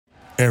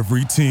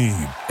Every team,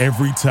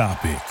 every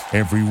topic,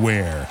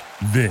 everywhere.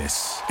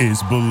 This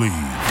is Believe.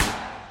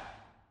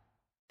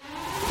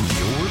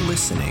 You're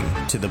listening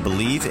to the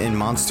Believe in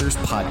Monsters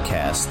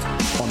podcast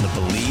on the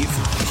Believe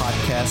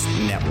Podcast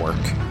Network.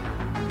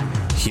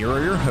 Here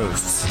are your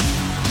hosts,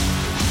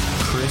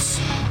 Chris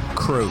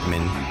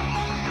Krogman,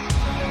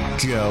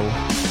 Joe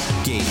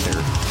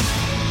Gaither,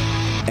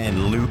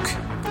 and Luke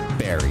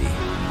Barry.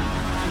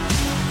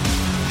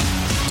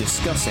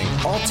 Discussing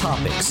all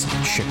topics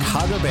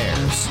Chicago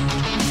Bears.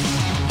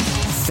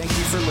 Thank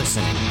you for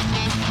listening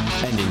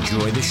and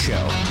enjoy the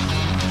show.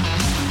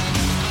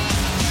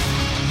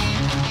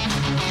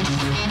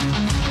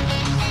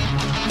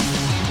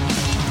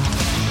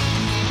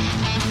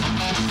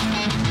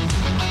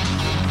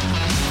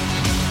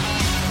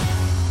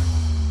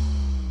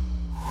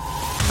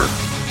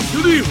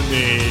 Good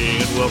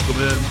evening and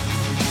welcome in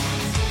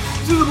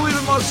to the Believe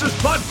in Monsters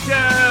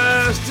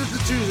podcast. It's a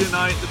Tuesday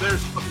night. The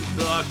Bears fucking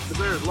suck. The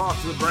Bears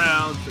lost to the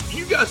Browns.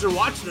 You guys are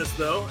watching us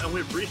though, and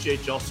we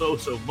appreciate y'all so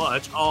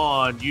much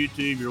on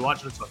YouTube. You're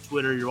watching us on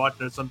Twitter. You're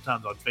watching us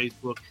sometimes on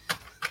Facebook.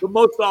 But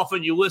most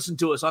often you listen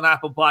to us on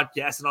Apple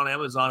Podcasts and on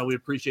Amazon, and we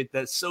appreciate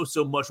that so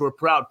much. We're a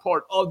proud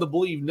part of the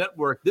Believe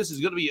Network. This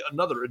is going to be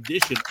another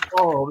edition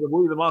of the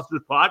Believe in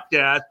Monsters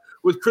podcast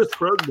with Chris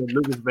Krogman,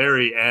 Lucas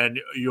Berry, and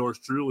yours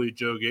truly,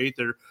 Joe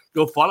Gaither.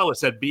 Go follow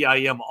us at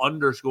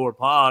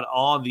BIM_pod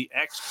on the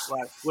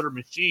X/Twitter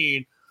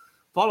machine.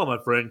 Follow my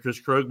friend Chris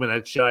Krogman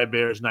at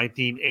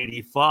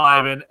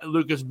ShyBears1985 and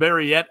Lucas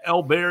Berry at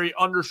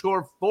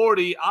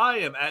LBerry_40. I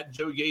am at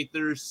Joe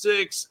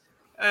Gaither6.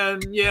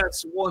 And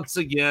yes, once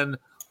again,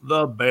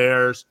 the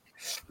Bears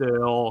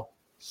still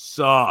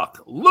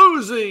suck.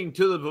 Losing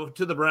to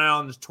the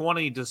Browns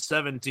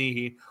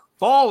 20-17,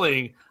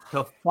 falling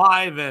to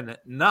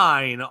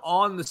 5-9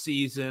 on the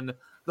season.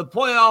 The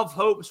playoff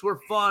hopes were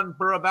fun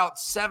for about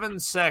 7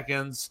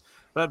 seconds,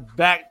 but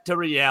back to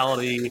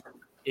reality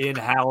in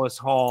Hallis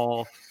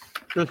Hall.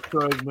 Chris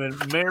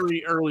Krogman,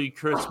 Merry Early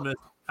Christmas.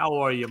 How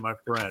are you, my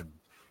friend?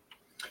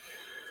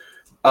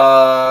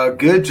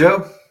 Good,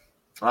 Joe.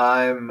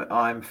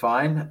 I'm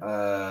fine.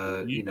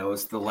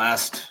 It's the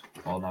last,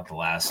 not the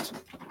last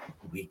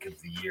week of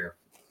the year,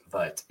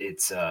 but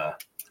it's a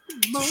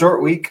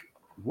short week.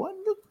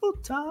 Wonderful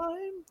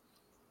time.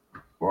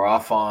 We're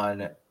off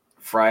on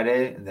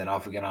Friday and then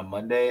off again on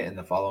Monday and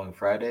the following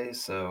Friday.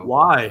 So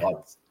why?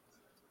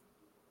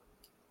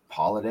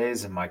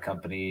 Holidays, and my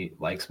company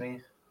likes me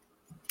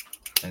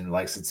and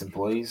likes its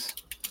employees.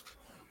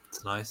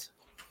 It's nice.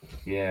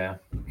 Yeah.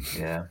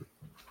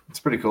 It's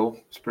pretty cool.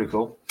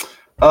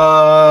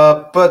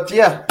 But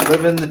yeah,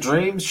 living the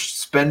dreams,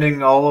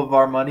 spending all of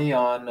our money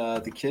on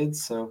the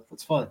kids, so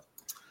it's fun.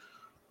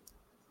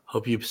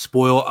 Hope you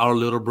spoil our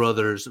little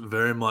brothers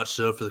very much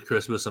so for the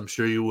Christmas. I'm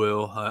sure you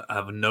will. I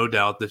have no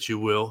doubt that you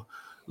will.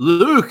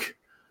 Luke,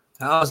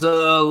 how's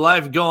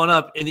life going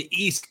up in the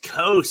East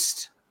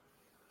Coast?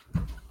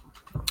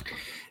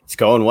 It's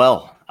going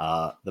well.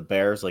 The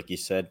Bears, like you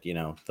said,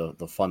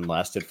 the fun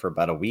lasted for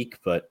about a week,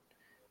 but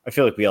I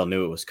feel like we all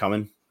knew it was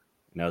coming.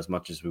 As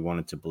much as we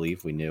wanted to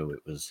believe, we knew it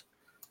was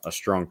a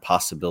strong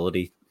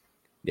possibility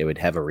they would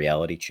have a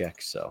reality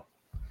check. So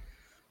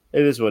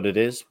it is what it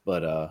is,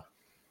 but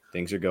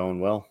things are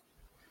going well.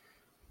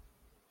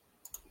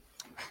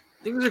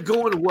 Things are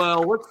going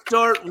well. Let's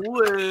start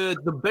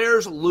with the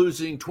Bears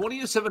losing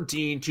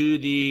 20-17 to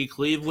the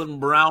Cleveland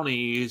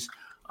Brownies.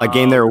 A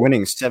game they were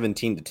winning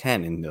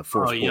 17-10 in the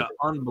fourth quarter. Yeah,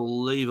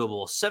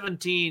 unbelievable.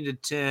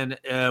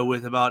 17-10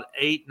 with about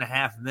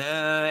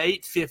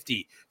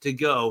 8:50 to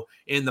go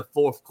in the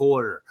fourth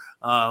quarter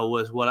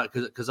was what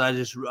because I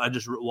just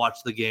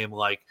watched the game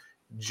like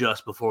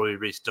just before we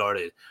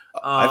restarted.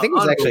 I think it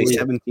was actually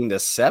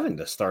 17-7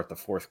 to start the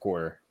fourth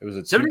quarter. It was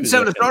a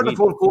 17-7 to start the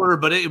fourth quarter,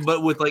 but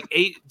with like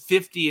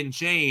 8:50 and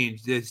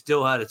change, they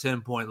still had a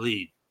 10-point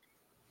lead.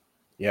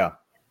 Yeah.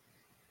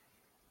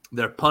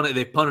 They punted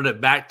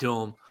it back to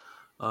them.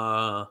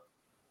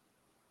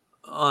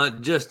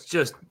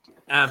 Just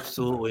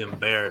absolutely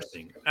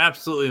embarrassing.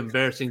 Absolutely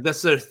embarrassing.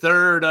 That's their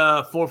third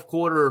fourth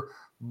quarter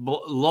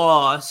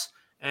loss.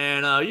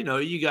 And,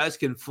 you guys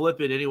can flip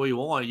it any way you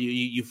want.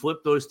 You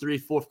flip those 3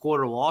 fourth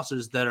quarter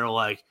losses that are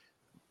like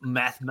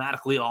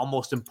mathematically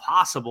almost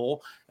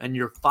impossible. And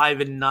your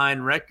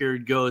 5-9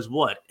 record goes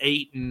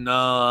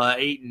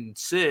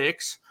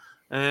 8-6.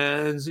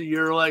 And so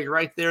you're like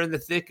right there in the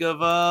thick of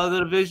the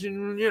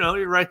division.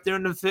 You're right there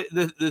in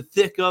the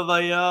thick of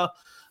a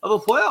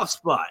playoff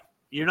spot.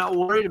 You're not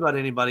worried about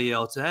anybody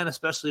else, and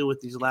especially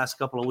with these last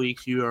couple of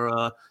weeks, you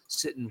are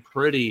sitting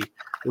pretty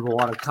with a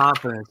lot of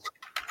confidence.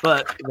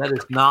 But that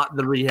is not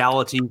the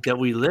reality that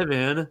we live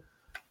in.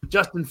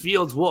 Justin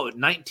Fields,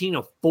 19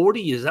 of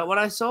 40? Is that what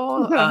I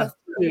saw?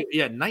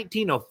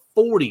 19 of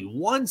 40,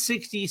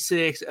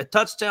 166, a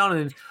touchdown,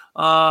 and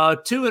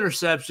 2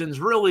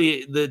 interceptions.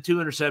 Really, the 2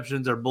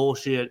 interceptions are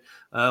bullshit.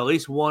 At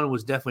least one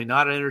was definitely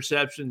not an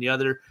interception. The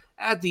other,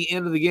 at the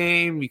end of the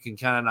game, you can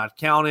kind of not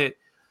count it.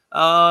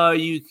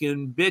 You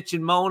can bitch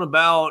and moan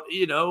about,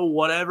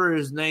 whatever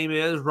his name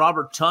is,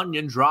 Robert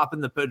Tonyan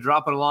dropping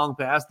a long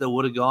pass that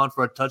would have gone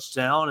for a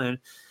touchdown, and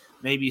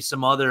maybe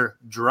some other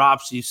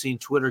drops. You've seen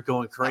Twitter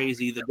going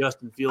crazy. The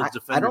Justin Fields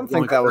defender. I don't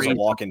think that was a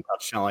walk-in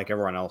touchdown like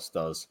everyone else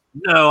does.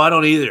 No, I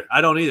don't either.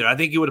 I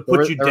think it would have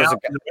put you down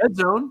in the red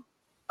zone.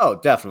 Oh,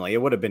 definitely.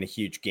 It would have been a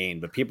huge gain,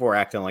 but people were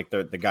acting like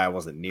the guy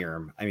wasn't near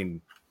him. I mean,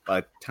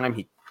 by the time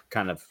he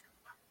kind of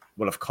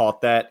would have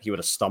caught that, he would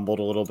have stumbled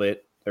a little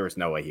bit. There was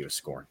no way he was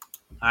scoring.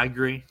 I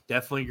agree.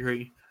 Definitely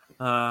agree.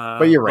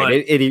 But you're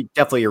right. It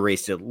definitely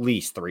erased at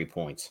least 3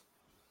 points.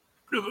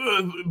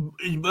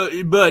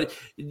 But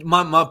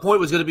my point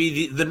was going to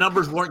be the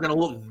numbers weren't going to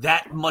look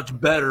that much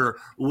better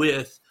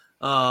with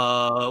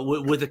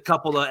a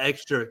couple of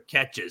extra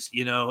catches.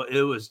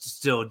 It was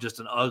still just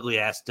an ugly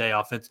ass day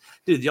offense.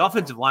 Dude, the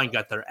offensive line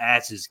got their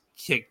asses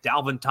kicked.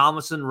 Dalvin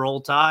Tomlinson,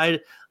 Roll Tide.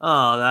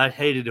 Oh, I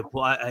hated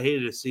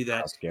to see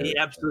that. He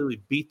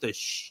absolutely beat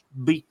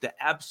the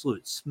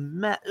absolute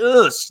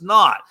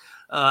snot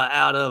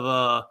out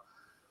of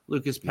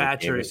Lucas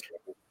Patrick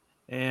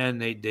and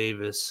Nate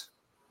Davis.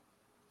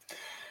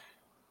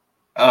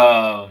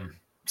 So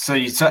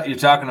you're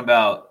talking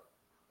about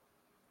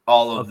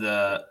all of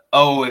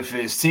if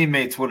his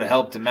teammates would have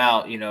helped him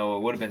out, it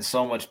would have been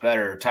so much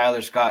better.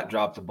 Tyler Scott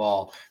dropped the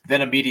ball,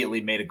 then immediately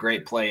made a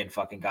great play and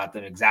fucking got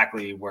them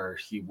exactly where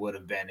he would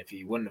have been if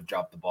he wouldn't have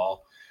dropped the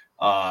ball.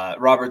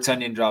 Robert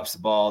Tonyan drops the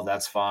ball.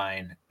 That's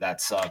fine. That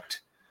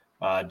sucked.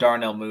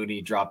 Darnell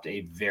Mooney dropped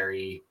a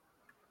very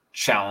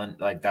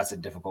that's a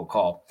difficult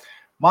call.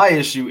 My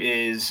issue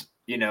is,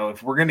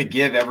 if we're going to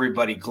give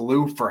everybody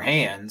glue for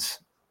hands,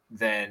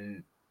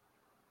 then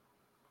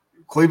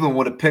Cleveland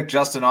would have picked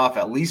Justin off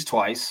at least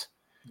twice.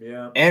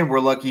 Yeah. And we're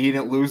lucky he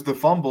didn't lose the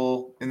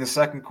fumble in the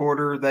second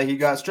quarter that he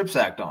got strip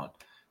sacked on.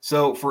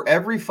 So for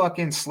every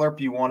fucking slurp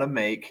you want to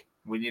make,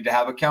 we need to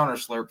have a counter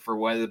slurp for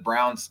when the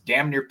Browns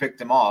damn near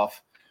picked him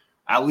off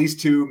at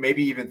least 2,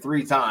 maybe even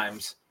 3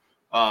 times.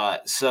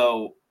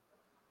 So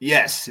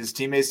yes, his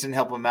teammates didn't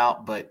help him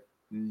out, but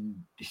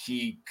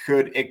it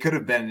could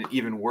have been an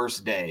even worse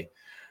day.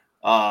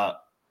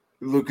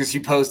 Lucas,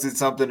 you posted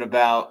something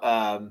about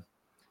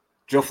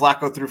Joe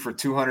Flacco threw for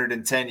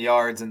 210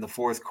 yards in the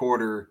fourth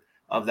quarter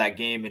of that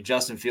game, and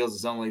Justin Fields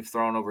has only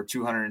thrown over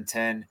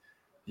 210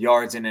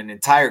 yards in an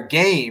entire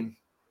game,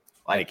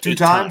 like 2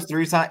 times,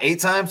 3 times, 8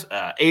 times,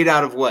 8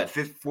 out of what,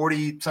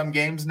 40 some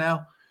games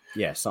now?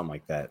 Yeah, something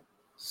like that.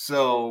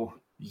 So,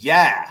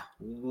 yeah,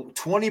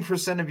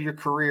 20% of your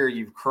career,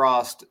 you've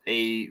crossed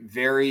a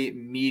very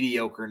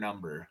mediocre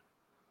number.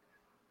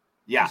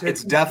 Yeah,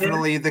 it's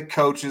definitely the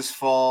coach's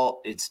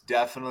fault. It's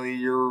definitely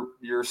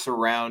your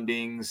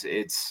surroundings.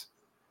 It's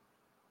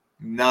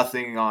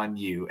nothing on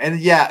you. And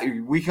yeah,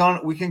 we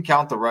can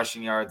count the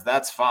rushing yards.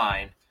 That's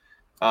fine.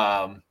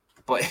 But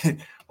a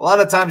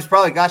lot of times,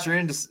 probably got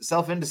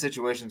yourself into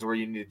situations where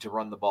you needed to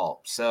run the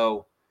ball.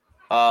 So,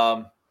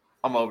 I'm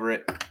over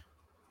it.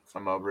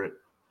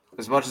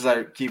 As much as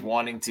I keep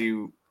wanting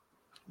to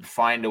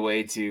find a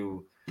way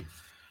to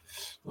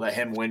let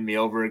him win me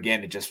over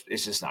again,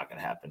 it's just not going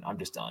to happen. I'm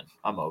just done.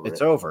 I'm over it.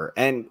 It's over.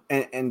 And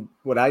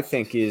what I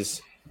think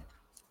is,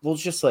 well,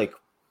 just like,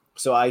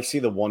 so I see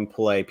the one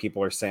play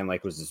people are saying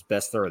like was his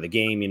best throw of the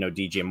game.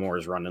 DJ Moore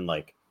is running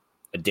like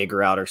a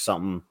digger out or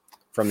something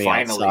from the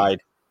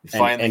outside.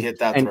 Finally hit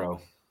that throw.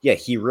 Yeah,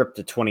 he ripped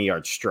a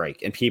 20-yard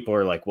strike. And people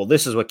are like, well,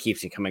 this is what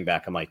keeps you coming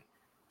back. I'm like,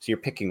 so you're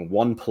picking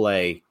one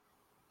play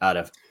out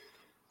of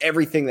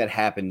everything that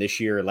happened this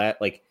year.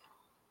 Like,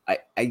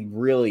 I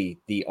really,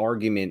 the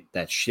argument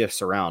that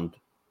shifts around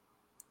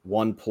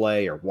one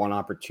play or one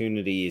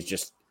opportunity is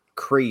just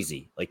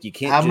crazy. Like, you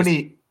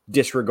can't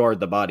disregard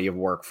the body of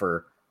work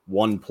for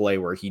one play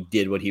where he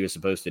did what he was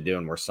supposed to do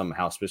and we're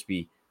somehow supposed to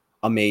be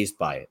amazed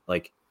by it.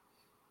 Like,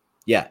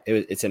 yeah,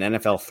 it's an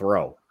NFL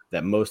throw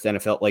that most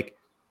NFL, like,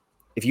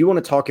 if you want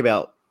to talk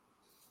about,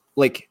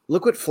 like,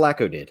 look what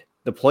Flacco did.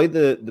 The play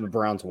the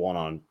Browns won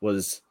on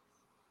was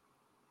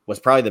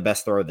probably the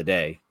best throw of the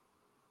day.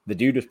 The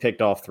dude was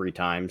picked off 3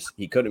 times.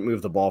 He couldn't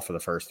move the ball for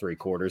the first 3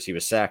 quarters. He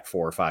was sacked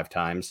 4 or 5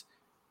 times.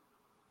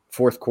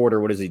 Fourth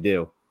quarter, what does he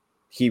do?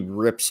 He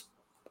rips.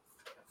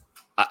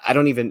 I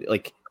don't even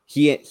like.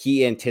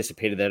 He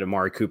anticipated that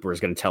Amari Cooper was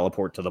going to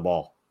teleport to the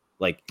ball.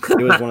 Like,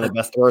 it was one of the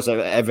best throws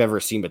I've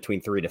ever seen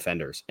between 3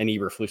 defenders. And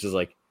Eberflus is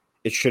like,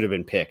 it should have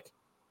been picked.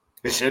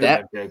 It should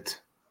have been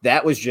picked.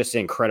 That was just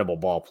incredible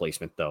ball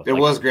placement, though. It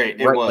was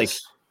great. It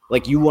was.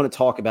 Like, you want to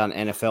talk about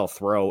an NFL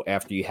throw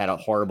after you had a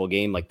horrible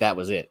game, like, that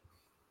was it.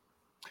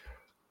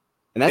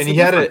 And that's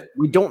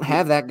we don't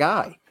have that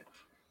guy.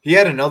 He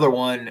had another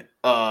one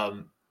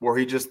where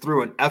he just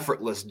threw an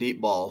effortless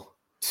deep ball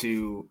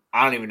to,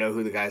 I don't even know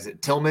who the guy's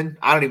at, Tillman.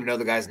 I don't even know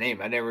the guy's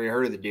name. I never even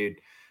heard of the dude.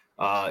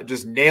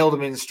 Just nailed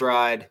him in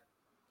stride.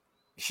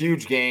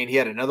 Huge gain. He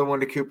had another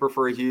one to Cooper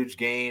for a huge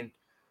gain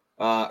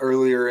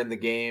earlier in the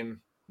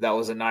game. That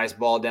was a nice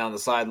ball down the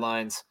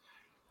sidelines.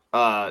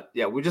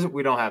 Yeah, we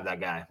don't have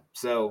that guy.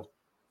 So,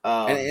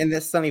 and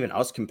that's not even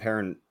us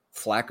comparing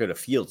Flacco to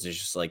Fields. It's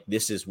just like,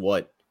 this is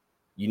what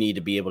you need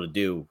to be able to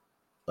do.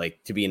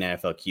 Like, to be an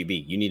NFL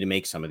QB, you need to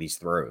make some of these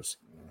throws.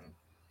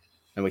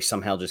 And we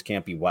somehow just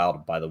can't be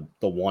wowed by the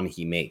one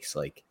he makes.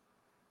 Like,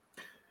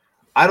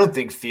 I don't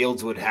think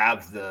Fields would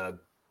have the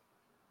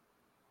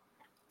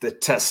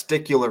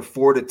testicular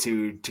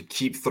fortitude to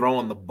keep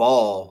throwing the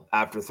ball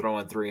after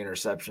throwing 3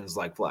 interceptions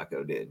like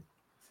Flacco did.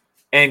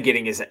 And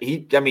getting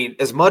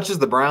as much as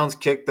the Browns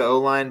kicked the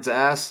O-line's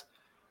ass,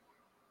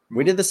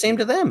 we did the same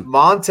to them.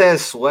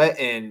 Montez Sweat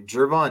and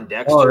Gervon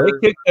Dexter. Oh, they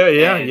kicked there,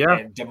 yeah.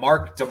 And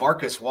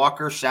DeMarcus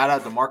Walker, shout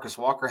out DeMarcus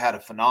Walker, had a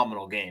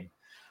phenomenal game.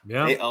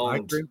 Yeah, they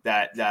owned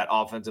that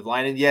offensive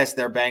line. And yes,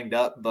 they're banged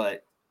up,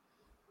 but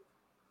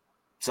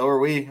so are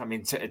we. I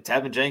mean,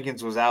 Tevin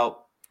Jenkins was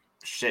out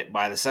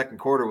by the second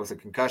quarter with a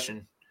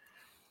concussion.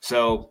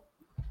 So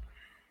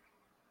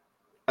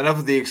enough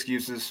of the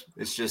excuses.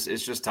 It's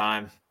just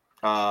time.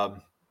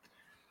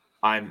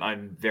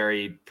 I'm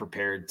very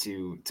prepared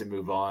to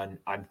move on.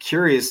 I'm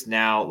curious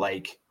now,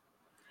 like,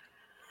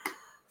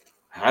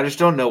 I just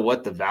don't know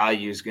what the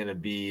value is going to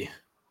be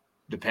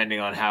depending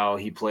on how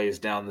he plays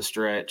down the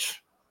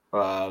stretch.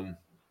 Yeah,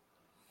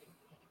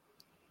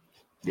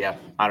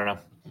 I don't know.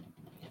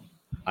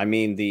 I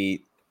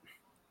mean,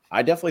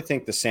 I definitely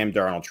think the Sam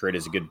Darnold trade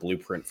is a good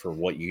blueprint for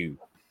what you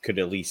could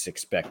at least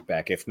expect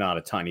back, if not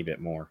a tiny bit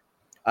more.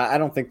 I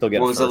don't think they'll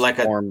get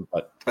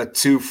a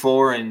 2,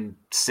 4, and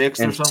 6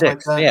 or something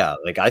like that? Yeah,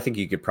 like I think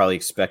you could probably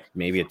expect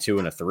maybe a 2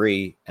 and a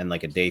 3 and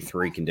like a day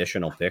 3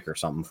 conditional pick or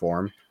something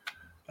for him.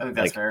 I think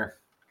that's fair.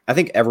 I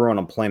think everyone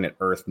on planet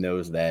Earth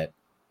knows that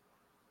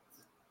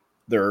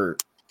the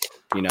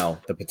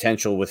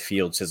potential with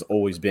Fields has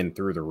always been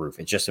through the roof.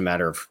 It's just a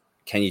matter of,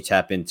 can you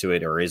tap into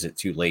it or is it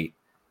too late?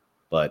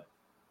 But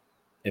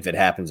if it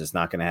happens, it's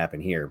not going to happen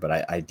here.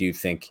 But I do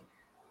think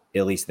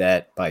at least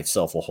that by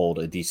itself will hold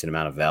a decent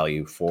amount of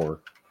value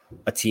for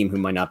a team who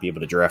might not be able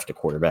to draft a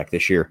quarterback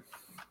this year.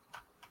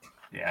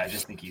 Yeah, I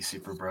just think he's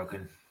super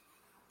broken,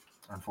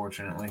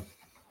 unfortunately.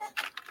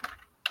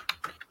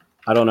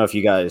 I don't know if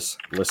you guys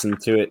listened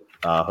to it,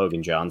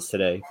 Hogan Johns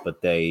today,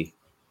 but they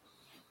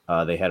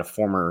had a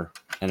former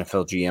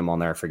NFL GM on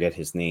there. I forget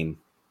his name.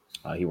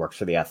 He works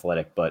for The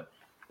Athletic, but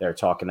they're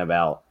talking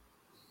about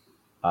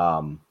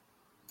how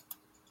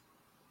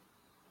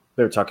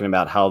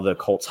the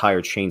Colts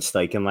hired Shane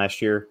Steichen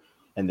last year,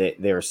 and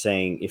they were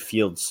saying if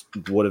Fields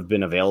would have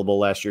been available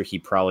last year, he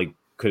probably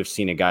could have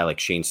seen a guy like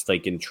Shane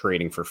Steichen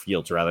trading for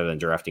Fields rather than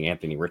drafting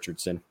Anthony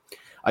Richardson.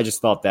 I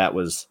just thought that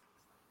was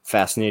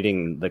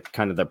fascinating. The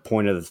kind of the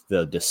point of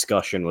the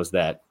discussion was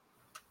that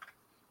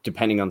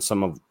depending on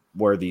some of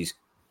where these,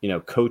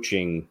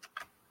 coaching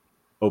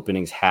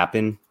openings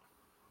happen,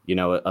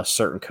 a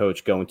certain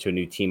coach going to a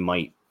new team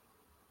might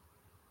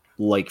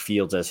like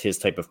Fields as his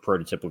type of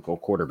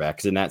prototypical quarterback.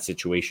 Because in that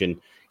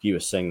situation, he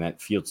was saying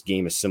that Fields'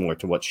 game is similar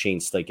to what Shane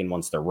Steichen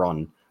wants to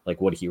run,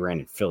 like what he ran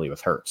in Philly with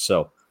Hurts.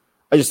 So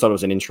I just thought it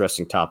was an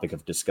interesting topic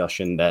of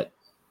discussion that,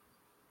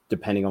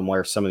 depending on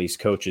where some of these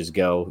coaches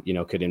go,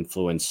 could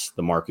influence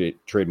the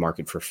trade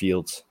market for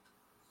Fields.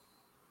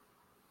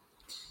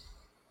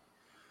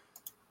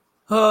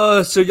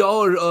 So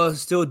y'all are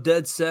still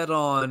dead set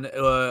on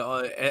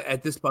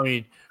at this point. I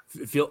mean,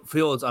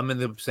 Fields, I'm in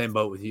the same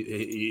boat with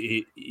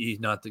you.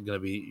 He's not going to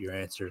be your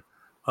answer.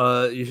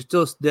 You're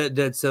still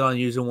dead set on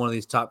using one of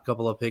these top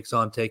couple of picks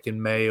on taking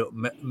May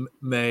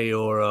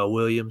or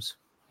Williams?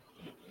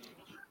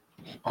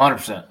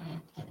 100%.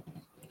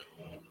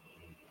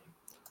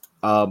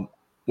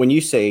 When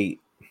you say,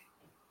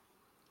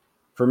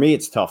 for me,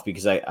 it's tough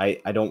because I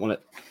don't want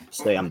to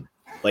say I'm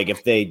like,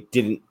 if they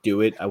didn't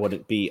do it, I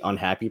wouldn't be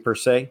unhappy per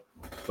se,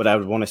 but I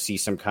would want to see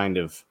some kind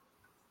of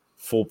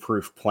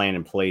foolproof plan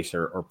in place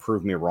or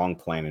prove me wrong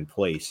plan in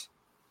place.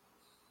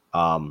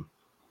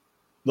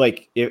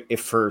 Like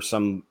if for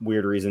some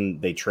weird reason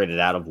they traded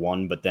out of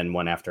one, but then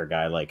went after a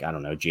guy like, I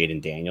don't know,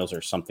 Jaden Daniels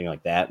or something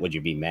like that, would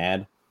you be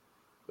mad?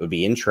 It would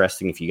be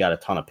interesting if you got a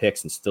ton of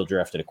picks and still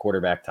drafted a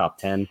quarterback top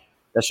 10.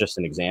 That's just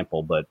an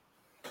example, but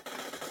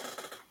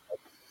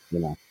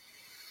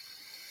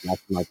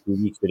after my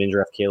 2 weeks, we didn't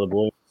draft Caleb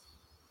Williams.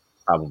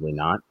 Probably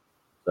not.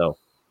 So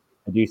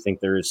I do think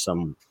there is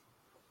some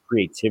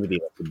creativity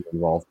that could be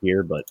involved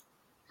here, but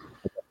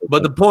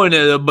the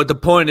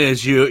point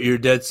is you're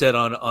dead set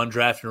on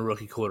drafting a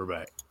rookie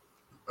quarterback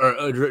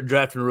or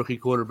drafting a rookie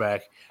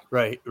quarterback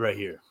right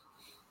here.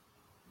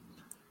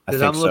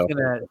 Because I'm looking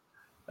at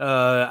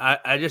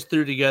I just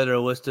threw together a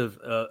list of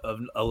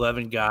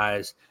 11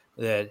 guys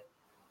that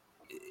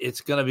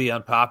it's going to be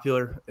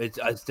unpopular. It's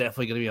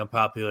definitely going to be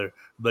unpopular.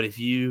 But if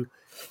you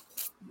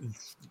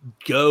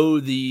go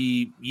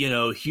the,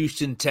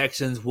 Houston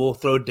Texans, will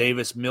throw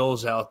Davis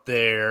Mills out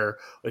there.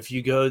 If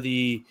you go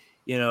the,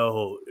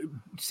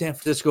 San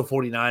Francisco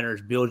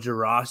 49ers, build your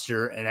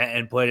roster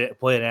and play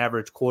an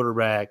average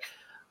quarterback.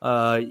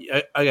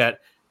 I got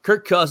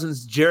Kirk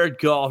Cousins, Jared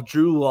Goff,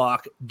 Drew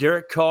Lock,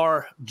 Derek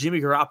Carr, Jimmy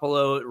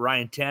Garoppolo,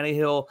 Ryan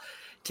Tannehill,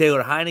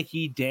 Taylor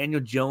Heineke, Daniel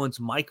Jones,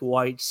 Mike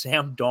White,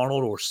 Sam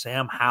Darnold, or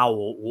Sam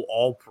Howell will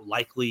all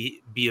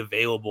likely be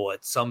available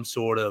at some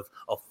sort of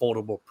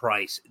affordable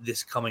price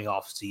this coming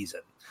off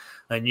season.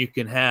 And you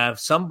can have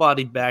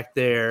somebody back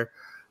there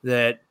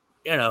that,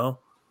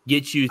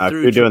 gets you If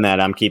through. you're doing that,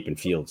 I'm keeping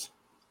Fields.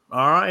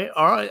 All right.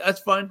 That's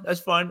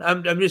fine.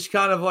 I'm just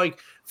kind of like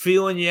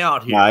feeling you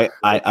out here. No,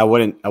 I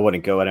wouldn't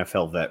go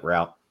NFL vet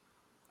route.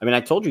 I mean,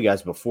 I told you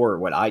guys before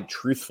what I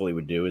truthfully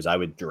would do is I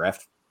would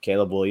draft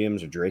Caleb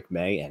Williams or Drake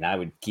May, and I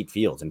would keep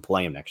Fields and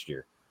play him next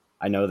year.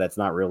 I know that's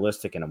not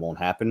realistic and it won't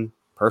happen.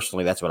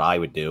 Personally, that's what I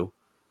would do.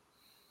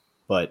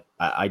 But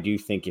I do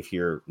think if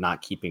you're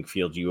not keeping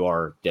Fields, you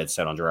are dead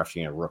set on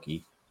drafting a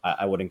rookie.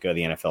 I wouldn't go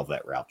the NFL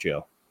vet route,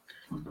 Joe.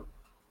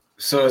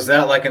 So is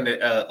that like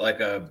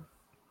a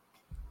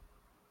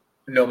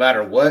no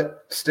matter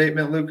what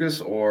statement,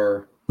 Lucas,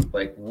 or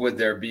like would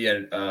there be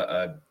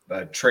a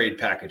trade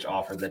package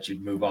offer that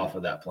you'd move off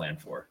of that plan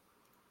for?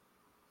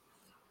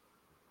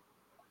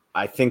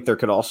 I think there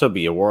could also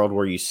be a world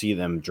where you see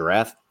them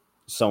draft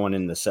someone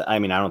in the. I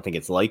mean, I don't think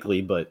it's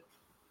likely, but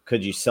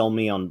could you sell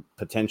me on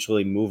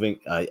potentially moving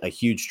a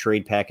huge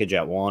trade package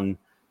at one?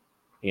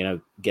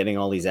 Getting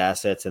all these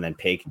assets and then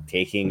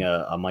taking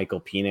a Michael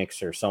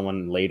Penix or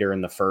someone later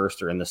in the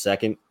first or in the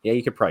second. Yeah,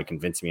 you could probably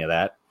convince me of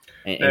that.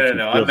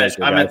 No.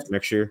 I meant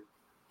next year.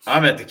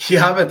 I'm at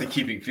the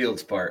keeping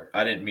Fields part.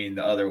 I didn't mean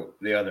the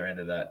other end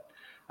of that.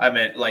 I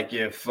meant like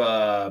if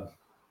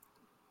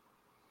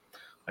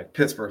like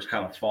Pittsburgh's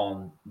kind of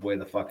fallen way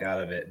the fuck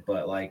out of it,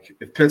 but like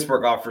if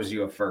Pittsburgh offers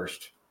you a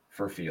first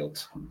for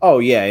Fields. Oh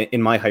yeah,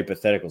 in my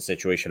hypothetical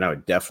situation, I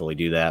would definitely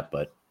do that.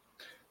 But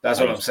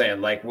that's what I'm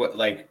saying. Like what?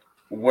 Like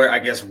where? I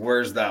guess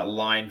where's that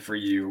line for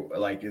you?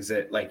 Like, is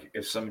it like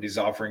if somebody's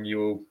offering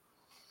you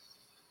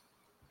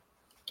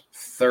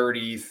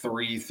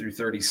 33 through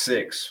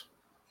 36?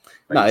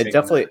 No, it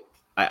definitely.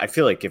 I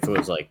feel like if it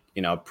was like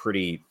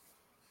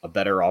a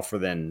better offer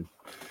than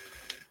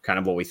kind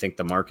of what we think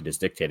the market is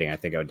dictating, I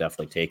think I would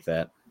definitely take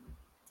that.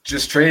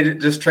 Just trade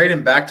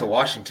him back to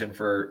Washington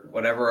for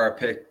whatever our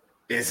pick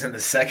is in the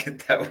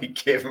second that we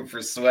gave him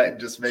for Sweat, and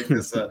just make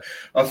this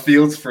a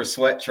Fields for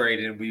Sweat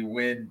trade, and we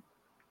win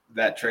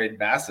that trade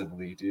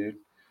massively, dude.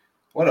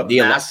 What a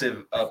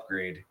massive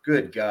upgrade.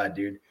 Good God,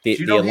 dude. Did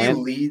you know he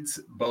leads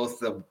both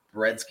the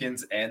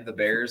Redskins and the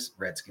Bears?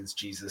 Redskins,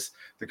 Jesus.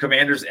 The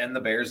Commanders and the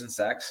Bears in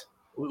sacks?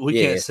 We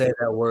can't say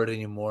that word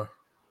anymore.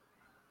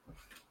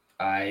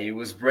 I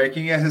was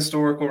breaking a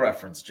historical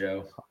reference,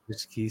 Joe.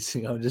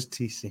 I'm just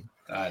teasing.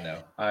 I know.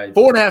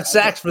 4.5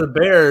 sacks for the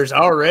Bears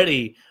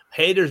already.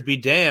 Haters be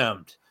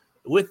damned.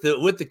 With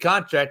the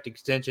contract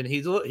extension,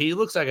 he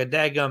looks like a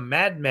daggum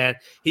madman.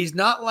 He's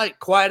not like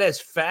quite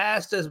as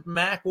fast as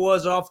Mac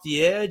was off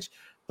the edge,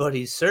 but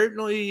he's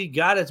certainly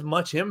got as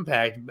much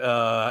impact,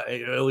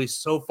 at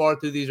least so far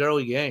through these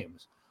early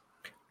games.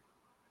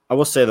 I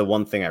will say the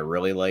one thing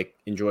I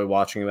enjoy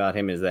watching about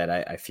him is that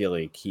I feel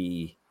like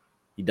he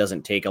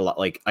doesn't take a lot.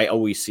 Like I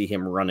always see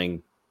him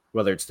running,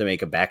 whether it's to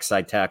make a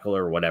backside tackle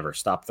or whatever,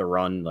 stop the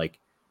run. Like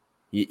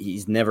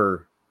he's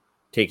never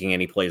taking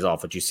any plays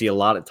off, but you see a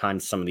lot of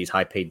times some of these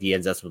high-paid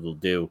DNs, that's what they'll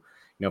do.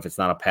 If it's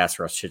not a pass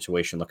rush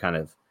situation, they'll kind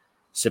of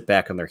sit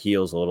back on their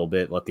heels a little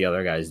bit, let the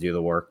other guys do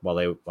the work while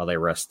they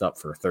rest up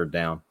for a third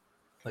down.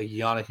 Like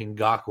Yannick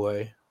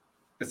Ngakoue.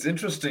 It's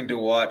interesting to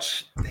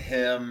watch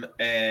him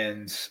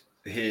and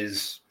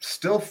his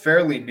still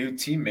fairly new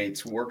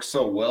teammates work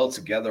so well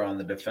together on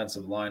the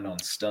defensive line on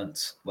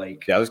stunts.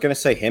 Like I was going to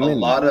say him and a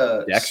lot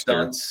of Dexter.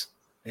 Stunts.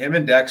 Him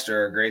and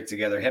Dexter are great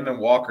together. Him and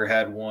Walker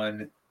had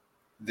one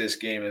this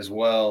game as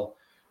well.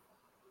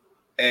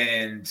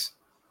 And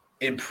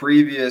in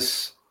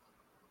previous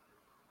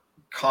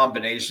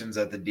combinations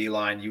at the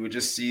D-line, you would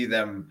just see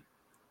them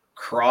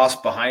cross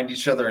behind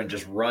each other and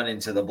just run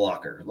into the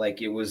blocker. Like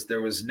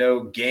there was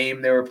no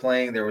game they were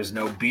playing. There was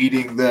no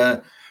beating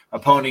the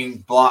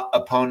opposing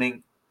blocker,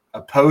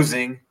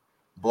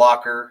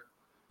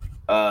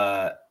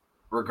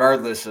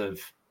 regardless of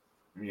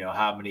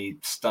how many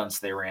stunts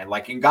they ran.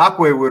 Like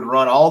Ngakoue would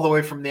run all the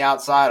way from the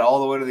outside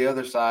all the way to the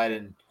other side,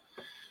 and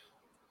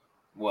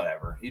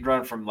whatever. He'd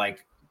run from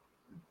like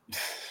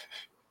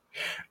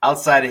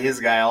outside of his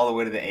guy all the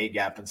way to the A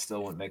gap and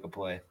still wouldn't make a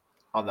play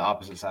on the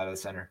opposite side of the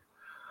center.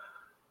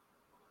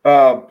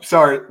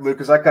 Sorry,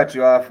 Lucas, I cut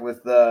you off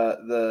with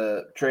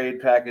the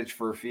trade package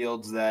for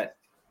Fields that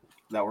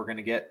we're going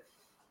to get.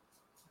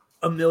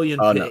 1 million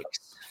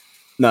picks.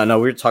 No,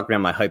 we were talking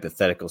about my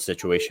hypothetical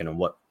situation and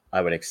what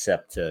I would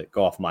accept to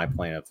go off my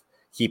plan of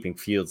keeping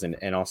Fields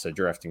and also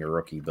drafting a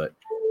rookie, but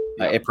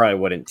it probably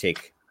wouldn't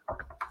take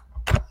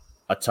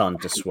a ton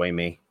to sway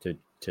me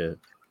to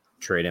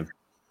trade him.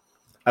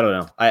 I don't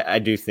know. I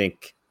do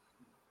think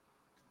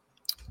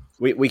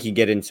we could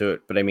get into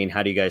it, but I mean,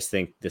 how do you guys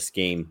think this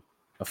game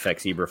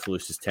affects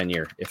Eberflus's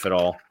tenure, if at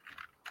all?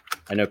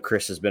 I know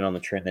Chris has been on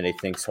the trend that he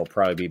thinks he'll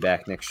probably be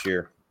back next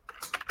year.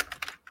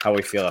 How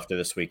we feel after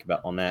this week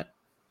about on that?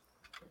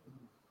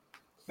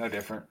 No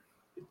different.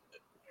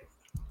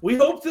 We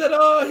hope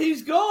that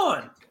he's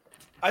gone.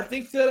 I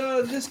think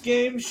that this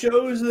game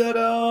shows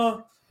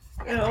that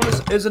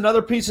is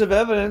another piece of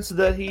evidence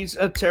that he's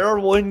a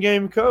terrible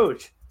in-game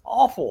coach.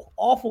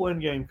 Awful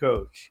in-game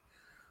coach.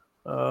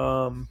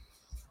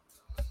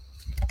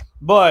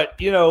 But,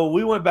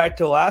 we went back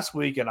to last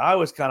week, and I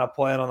was kind of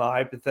playing on the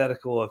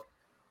hypothetical of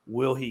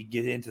will he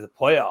get into the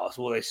playoffs?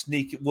 Will they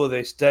sneak? Will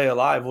they stay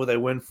alive? Will they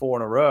win 4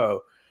 in a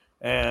row?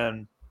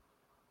 And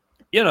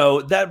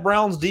that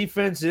Browns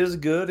defense is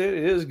good. It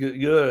is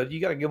good. You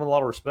got to give them a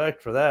lot of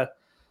respect for that.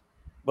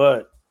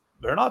 But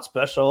they're not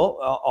special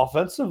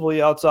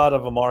offensively outside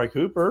of Amari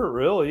Cooper,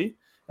 really.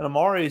 And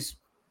Amari's,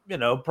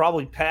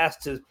 probably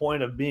past his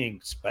point of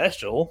being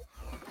special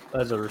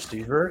as a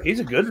receiver. He's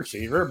a good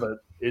receiver, but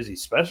is he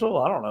special?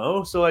 I don't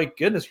know. So,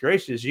 goodness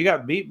gracious, you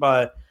got beat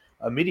by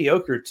a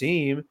mediocre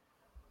team,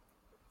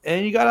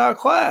 and you got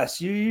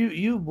outclassed.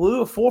 You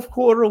blew a fourth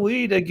quarter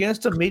lead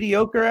against a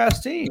mediocre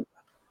ass team.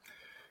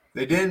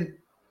 They didn't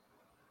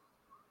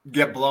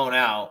get blown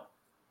out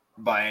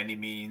by any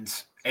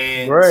means.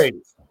 And Great.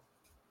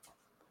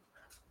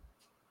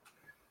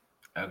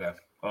 Okay.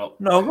 Well,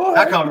 no, go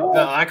ahead.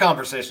 That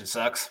conversation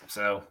sucks.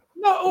 So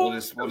we'll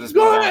just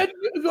go ahead.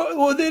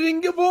 Well, they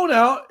didn't get blown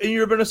out, and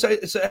you're going to say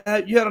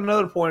you had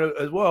another point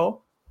as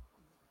well.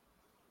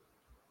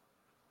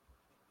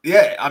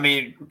 Yeah, I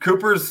mean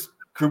Cooper's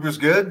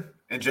good,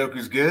 and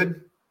Njoku's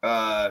good.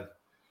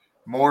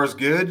 Moore's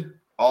good.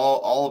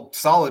 All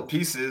solid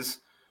pieces.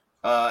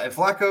 And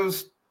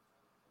Flacco's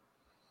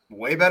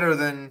way better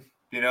than,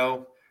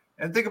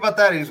 and think about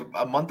that. He's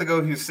a month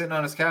ago, he was sitting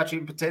on his couch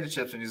eating potato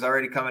chips, and he's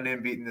already coming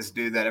in beating this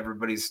dude that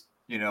everybody's,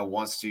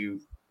 wants to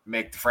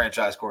make the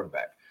franchise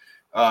quarterback.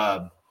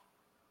 That's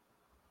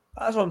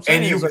what I'm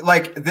saying.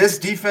 And this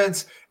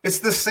defense, it's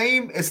the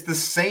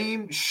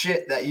same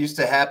shit that used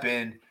to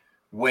happen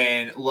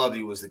when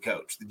Lovey was the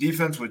coach. The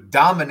defense would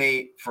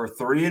dominate for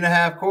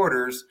 3.5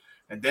 quarters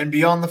and then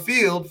be on the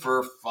field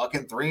for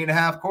fucking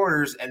 3.5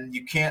 quarters, and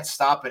you can't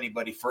stop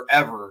anybody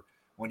forever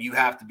when you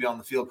have to be on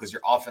the field because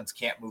your offense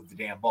can't move the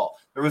damn ball.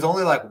 There was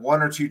only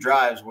 1 or 2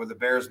 drives where the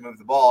Bears moved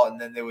the ball, and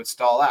then they would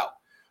stall out.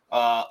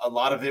 A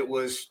lot of it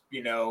was,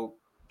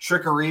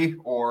 trickery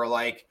or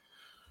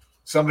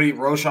somebody,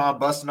 Roshan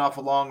busting off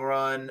a long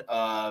run,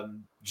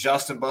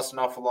 Justin busting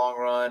off a long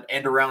run,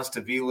 end arounds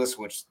to Vilas,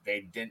 which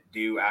they didn't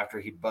do after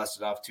he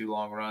busted off 2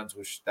 long runs,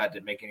 which that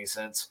didn't make any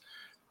sense.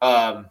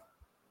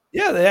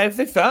 Yeah,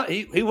 they found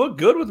he looked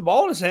good with the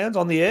ball in his hands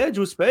on the edge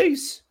with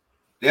space.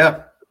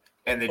 Yeah,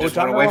 and they just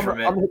went away from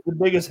it. I'm the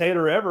biggest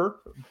hater ever,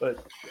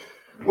 but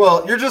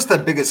you're just the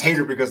biggest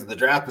hater because of the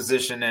draft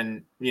position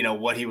and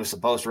what he was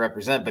supposed to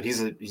represent. But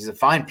he's a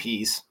fine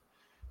piece.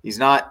 He's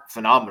not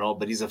phenomenal,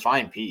 but he's a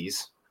fine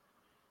piece.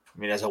 I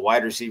mean, as a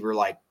wide receiver,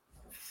 4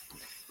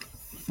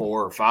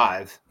 or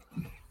 5.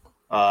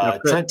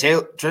 Trent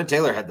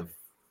Taylor had the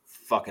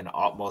fucking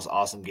most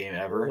awesome game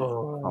ever.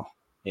 Oh.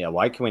 Yeah,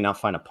 why can we not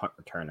find a punt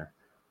returner?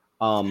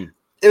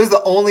 It was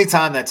the only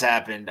time that's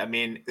happened. I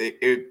mean,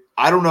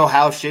 I don't know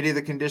how shitty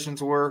the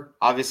conditions were.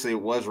 Obviously,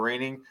 it was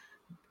raining.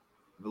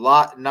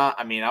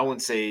 I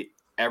wouldn't say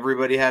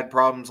everybody had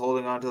problems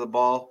holding onto the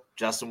ball.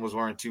 Justin was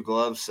wearing 2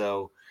 gloves,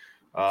 so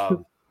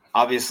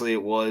obviously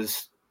it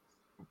was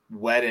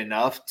wet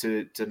enough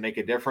to make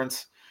a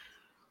difference.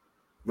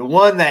 The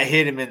one that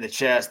hit him in the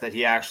chest that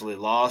he actually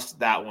lost,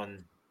 that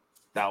one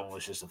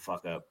was just a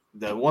fuck up.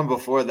 The one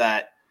before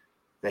that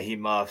he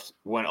muffed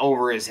went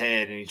over his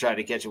head and he tried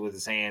to catch it with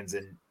his hands,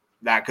 and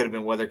that could have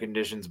been weather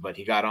conditions, but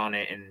he got on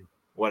it and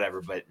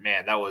whatever. But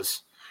man, that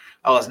was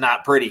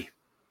not pretty.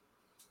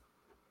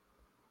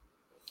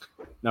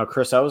 Now,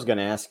 Chris, I was going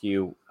to ask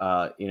you,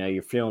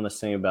 you're feeling the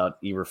same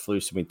about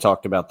Eberflus. We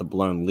talked about the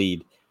blown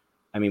lead.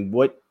 I mean,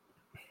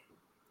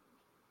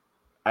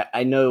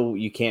 I know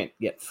you can't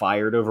get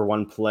fired over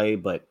one play,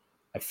 but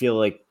I feel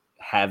like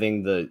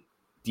having the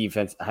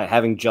defense,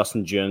 having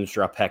Justin Jones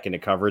drop heck into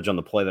coverage on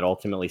the play that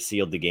ultimately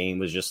sealed the game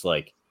was just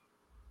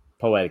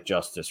poetic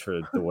justice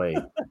for the way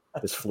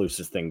this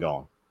Flus thing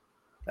gone.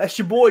 That's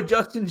your boy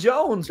Justin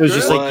Jones. It was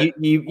just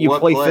you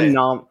play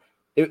phenomenal.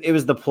 It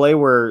was the play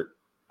where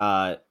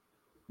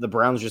the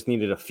Browns just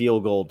needed a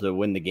field goal to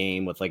win the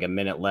game with a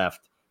minute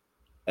left,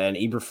 and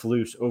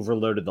Eberflus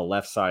overloaded the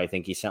left side. I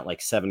think he sent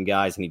 7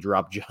 guys, and he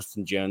dropped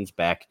Justin Jones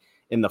back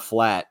in the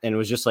flat, and it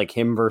was just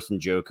him versus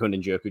Njoku, and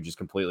Njoku just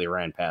completely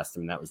ran past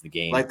him, and that was the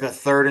game. The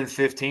 3rd and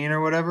 15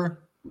 or whatever?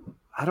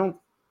 I don't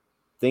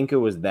think it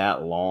was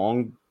that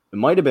long. It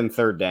might have been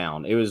 3rd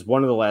down. It was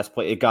one of the last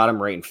plays. It got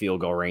him right in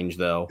field goal range,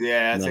 though.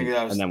 Yeah, and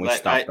then we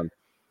stopped him.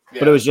 Yeah,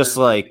 but it was just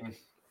I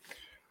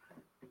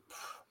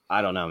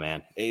don't know,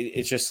 man.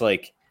 It's just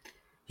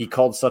he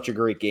called such a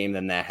great game,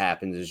 then that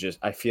happens. It's just,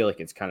 I feel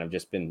like it's kind of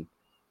just been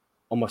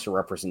almost a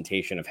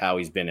representation of how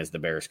he's been as the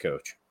Bears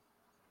coach.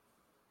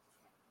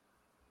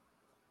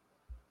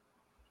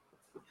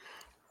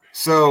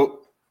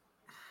 So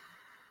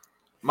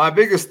my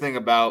biggest thing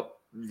about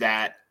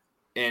that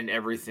and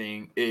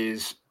everything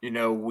is,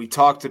 we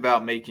talked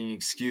about making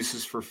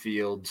excuses for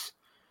Fields.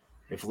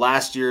 If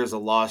last year is a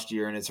lost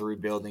year and it's a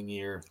rebuilding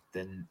year,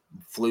 then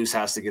Flus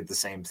has to get the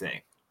same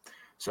thing.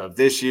 So if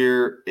this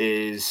year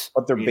is...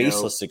 But they're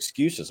baseless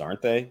excuses,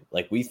 aren't they?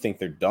 We think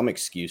they're dumb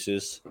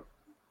excuses.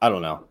 I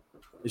don't know.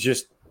 It's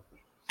just...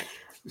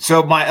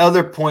 So my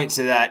other point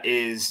to that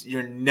is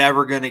you're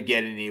never going to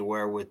get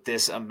anywhere with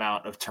this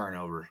amount of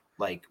turnover.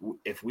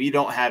 If we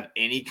don't have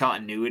any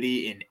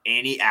continuity in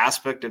any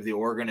aspect of the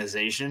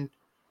organization,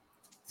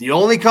 The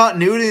only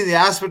continuity in the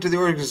aspect of the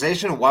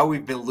organization and why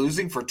we've been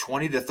losing for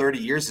 20 to 30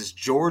 years is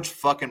George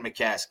fucking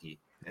McCaskey.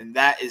 And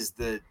that is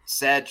the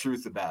sad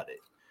truth about it.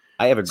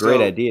 I have a great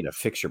idea to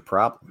fix your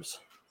problems.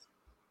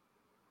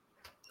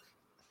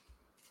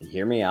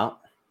 Hear me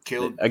out.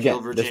 Kill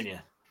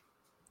Virginia.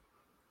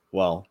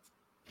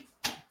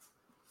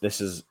 This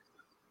is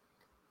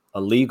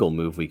a legal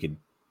move we could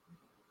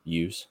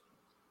use.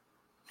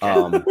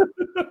 You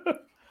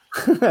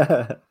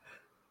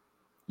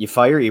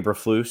fire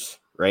Eberflus,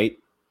 right?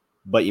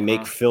 But you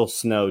make Phil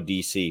Snow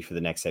DC for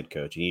the next head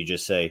coach. And you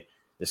just say,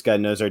 this guy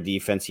knows our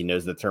defense. He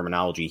knows the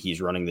terminology.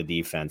 He's running the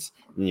defense.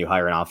 And you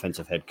hire an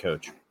offensive head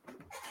coach.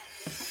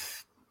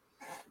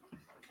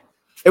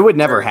 It would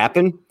never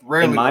happen.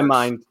 Rarely in my works.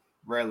 mind.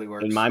 Rarely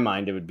works. In my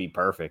mind, it would be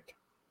perfect.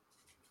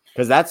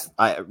 Because that's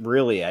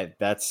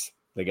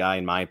the guy,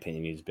 in my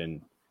opinion, who's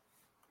been,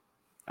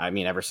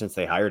 ever since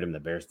they hired him, the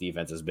Bears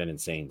defense has been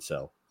insane.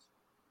 So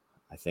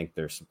I think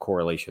there's some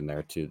correlation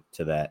there to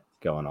that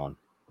going on.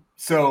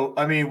 So,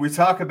 we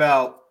talk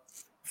about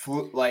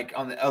like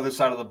on the other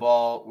side of the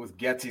ball with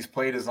Getsy's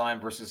play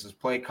design versus his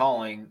play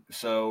calling.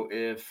 So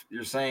if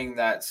you're saying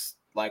that's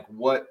like,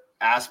 what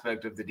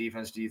aspect of the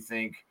defense do you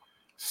think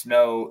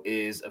Snow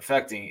is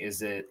affecting?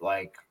 Is it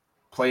like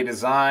play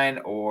design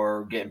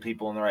or getting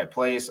people in the right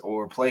place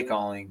or play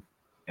calling?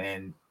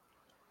 And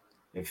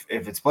if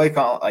it's play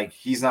call, like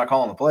he's not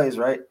calling the plays,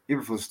 right?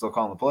 Eberflus is still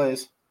calling the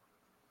plays.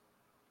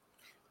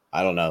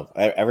 I don't know.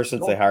 Ever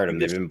since they hired him,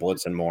 they've been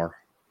blitzing more.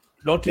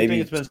 Don't you think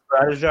it's been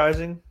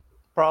strategizing?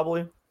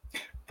 Probably.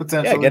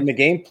 Potentially. Yeah, getting the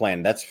game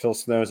plan. That's Phil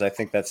Snow's. I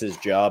think that's his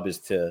job, is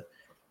to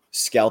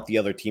scout the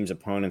other team's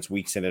opponents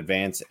weeks in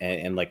advance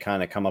and like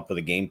kind of come up with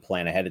a game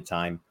plan ahead of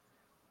time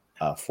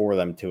for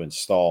them to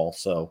install.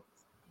 So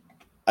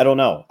I don't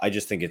know. I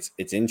just think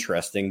it's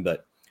interesting.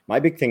 But my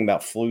big thing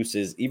about Flus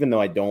is, even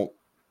though I don't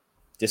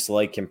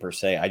dislike him per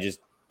se, I just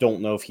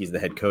don't know if he's the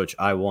head coach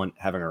I want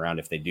having around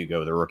if they do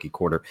go the rookie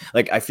quarter.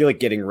 Like, I feel like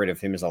getting rid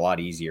of him is a lot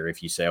easier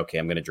if you say, okay,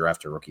 I'm going to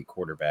draft a rookie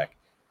quarterback.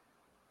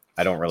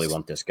 I don't really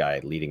want this guy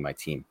leading my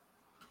team.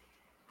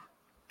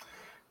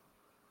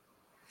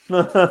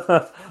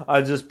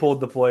 I just pulled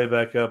the play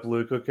back up,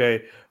 Luke.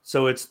 Okay,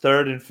 so it's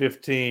 3rd and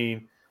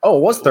 15. Oh,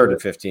 it was 3rd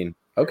and 15.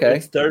 Okay.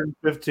 It's 3rd and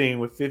 15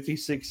 with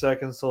 56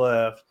 seconds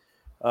left.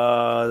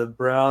 The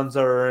Browns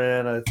are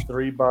in a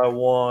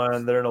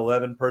 3-by-1. They're in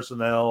 11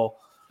 personnel.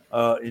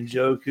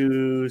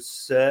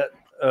 Njoku's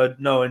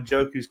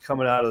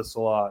coming out of the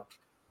slot.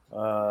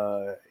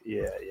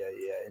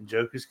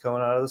 Njoku's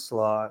coming out of the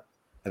slot.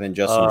 And then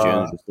Justin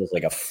Jones just feels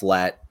like a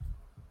flat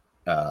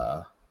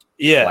zone.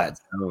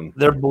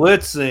 They're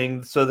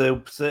blitzing, so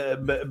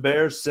the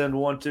Bears send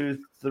 1, 2,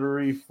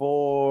 3,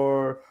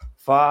 4,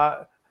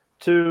 5,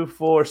 2,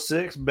 4,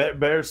 6.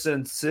 Bears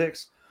send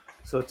 6,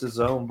 so it's a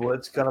zone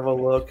blitz kind of a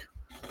look.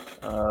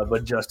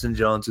 But Justin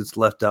Jones gets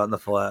left out in the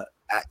flat.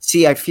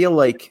 See, I feel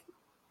like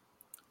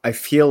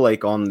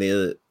on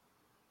the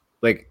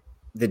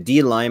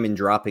D lineman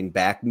dropping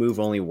back move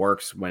only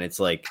works when it's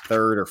like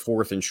 3rd or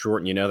 4th and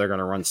short, and you know they're going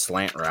to run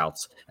slant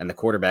routes, and the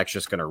quarterback's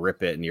just going to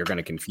rip it, and you're going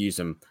to confuse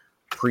him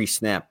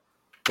pre-snap.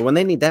 But when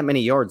they need that many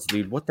yards,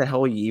 dude, what the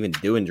hell are you even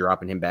doing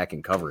dropping him back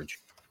in coverage?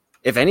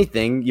 If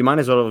anything, you might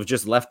as well have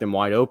just left him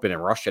wide open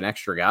and rushed an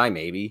extra guy,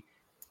 maybe.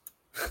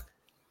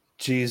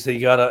 Jeez,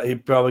 he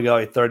probably got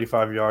like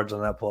 35 yards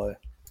on that play,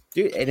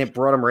 dude, and it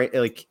brought him right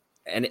like.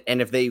 And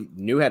if they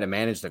knew how to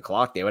manage the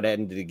clock, they would have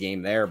ended the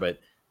game there. But,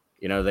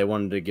 they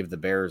wanted to give the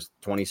Bears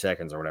 20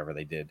 seconds or whatever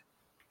they did.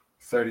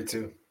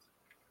 32.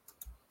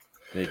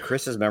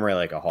 Chris's memory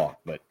like a hawk,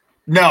 but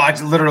no, I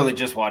literally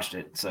just watched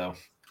it. So,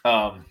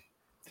 in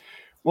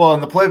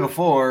the play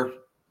before,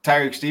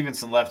 Tyreek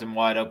Stevenson left him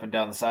wide open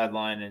down the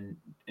sideline, and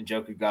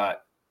Njoku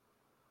got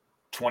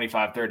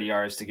 25, 30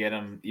 yards to get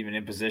him even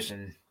in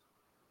position.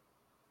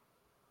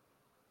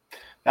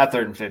 That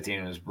 3rd and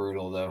 15 was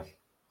brutal, though.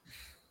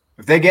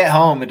 If they get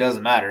home, it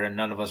doesn't matter, and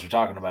none of us are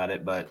talking about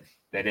it, but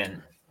they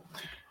didn't.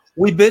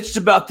 We bitched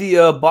about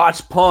the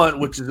botched punt,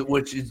 which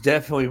is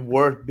definitely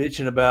worth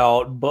bitching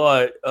about.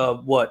 But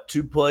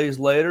 2 plays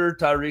later,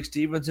 Tyreek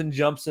Stevenson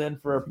jumps in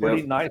for a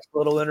pretty nice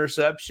little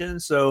interception.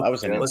 So that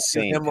was an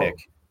insane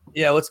pick.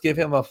 Let's give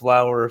him a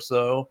flower or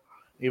so,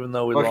 even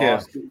though we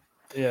lost.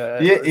 Yeah,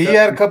 he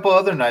had a couple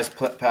other nice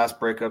pass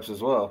breakups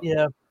as well.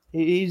 Yeah.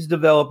 He's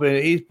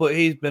developing.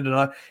 He's been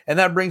on, and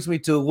that brings me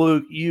to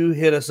Luke. You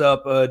hit us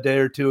up a day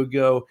or two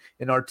ago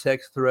in our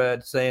text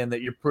thread saying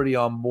that you're pretty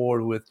on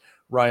board with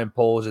Ryan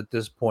Poles at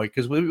this point,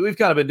 because we've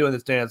kind of been doing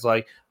this dance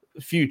like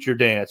future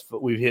dance.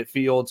 But we've hit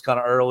Fields kind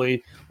of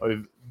early.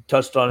 We've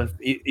touched on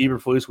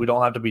Eberflus. We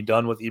don't have to be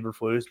done with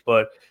Eberflus,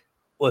 but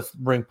let's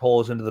bring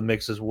Poles into the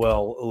mix as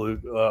well, Luke.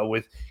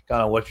 With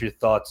kind of what your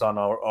thoughts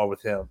are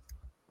with him.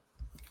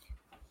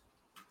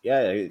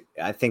 Yeah,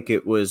 I think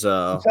it was.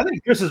 I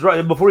think Chris is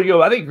right. Before you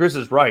go, I think Chris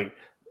is right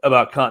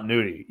about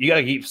continuity. You got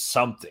to keep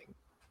something.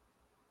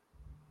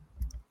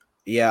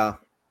 Yeah.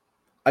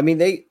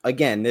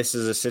 This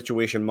is a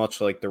situation much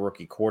like the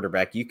rookie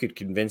quarterback. You could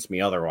convince me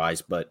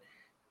otherwise, but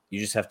you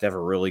just have to have a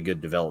really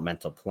good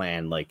developmental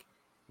plan. Like,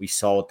 we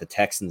saw what the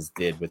Texans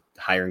did with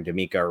hiring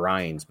D'Amico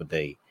Ryans, but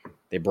they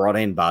brought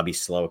in Bobby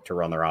Sloak to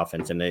run their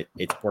offense, and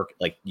it's worked.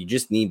 Like, you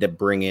just need to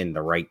bring in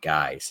the right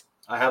guys.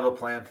 I have a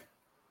plan.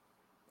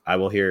 I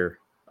will hear.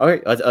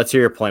 Okay, let's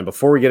hear your plan.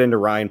 Before we get into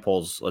Ryan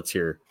Poles, let's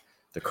hear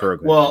the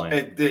Krugman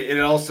plan. It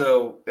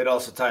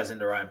also ties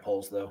into Ryan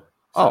Poles, though.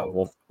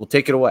 So, we'll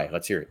take it away.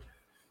 Let's hear it.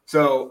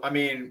 So, I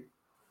mean,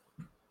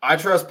 I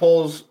trust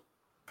Poles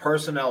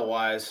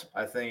personnel-wise.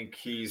 I think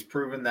he's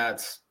proven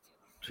that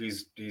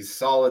he's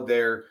solid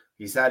there.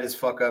 He's had his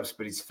fuck-ups,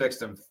 but he's fixed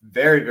them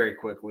very, very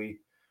quickly.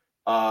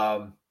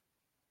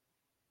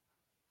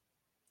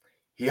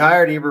 He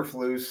hired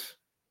Eberflus.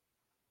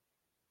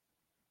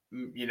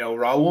 You know,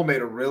 Raul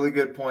made a really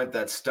good point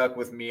that stuck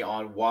with me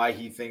on why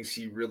he thinks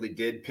he really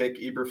did pick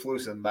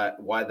Eberflus and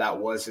why that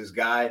was his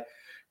guy,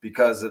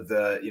 because of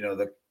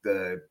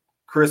the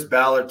Chris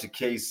Ballard to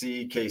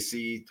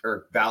KC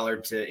or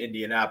Ballard to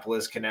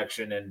Indianapolis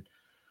connection, and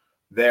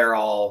they're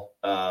all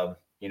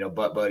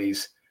butt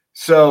buddies.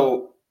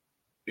 So,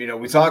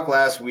 we talked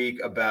last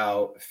week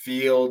about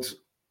Fields,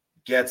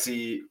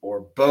 Getsy,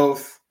 or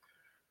both.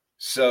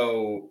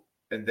 So,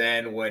 and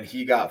then when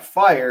he got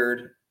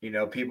fired,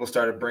 people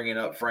started bringing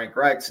up Frank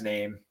Reich's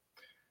name.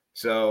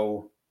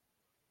 So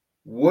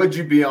would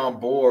you be on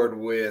board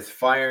with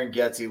firing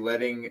Getsy,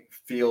 letting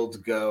Fields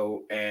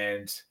go,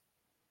 and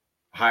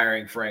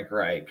hiring Frank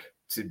Reich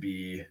to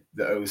be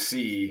the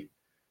OC?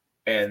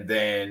 And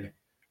then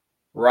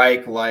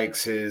Reich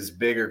likes his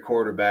bigger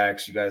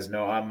quarterbacks. You guys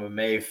know I'm a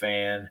May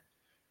fan.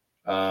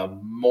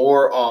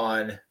 More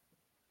on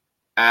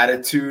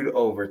attitude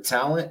over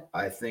talent.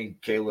 I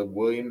think Caleb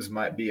Williams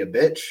might be a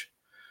bitch.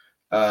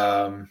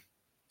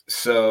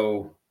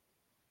 So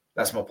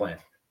that's my plan.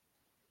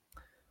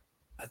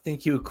 I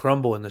think he would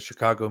crumble in the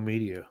Chicago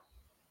media.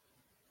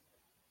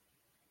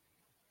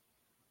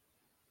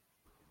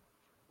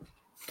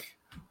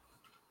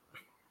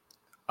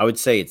 I would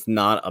say it's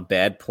not a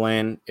bad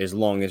plan as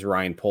long as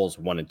Ryan Poles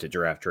wanted to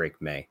draft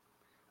Drake May.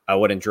 I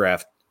wouldn't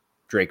draft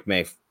Drake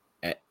May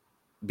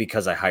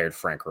because I hired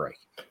Frank Reich.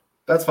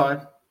 That's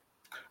fine.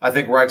 I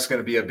think Reich's going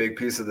to be a big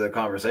piece of the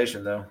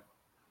conversation, though.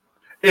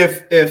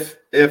 If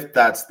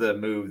that's the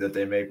move that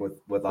they make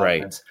with right.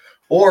 Offense.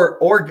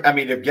 Or I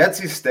mean, if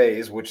Getsy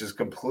stays, which is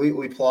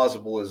completely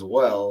plausible as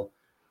well,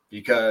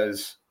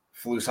 because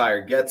Flus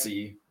hired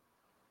Getsy,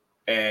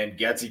 and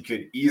Getsy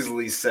could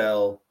easily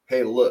sell,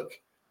 hey, look,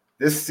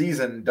 this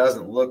season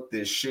doesn't look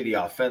this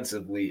shitty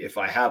offensively if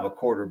I have a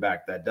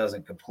quarterback that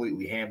doesn't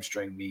completely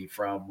hamstring me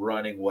from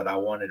running what I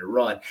wanted to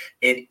run.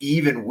 And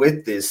even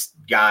with this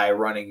guy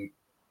running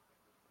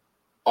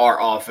our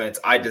offense,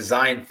 I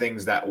designed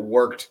things that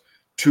worked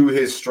to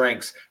his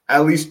strengths,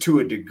 at least to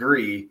a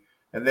degree.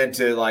 And then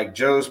to like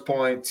Joe's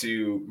point,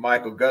 to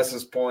Michael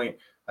Gus's point,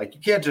 like,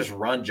 you can't just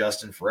run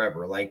Justin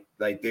forever. Like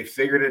they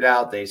figured it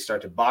out. They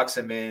start to box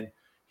him in.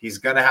 He's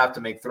going to have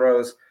to make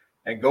throws.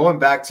 And going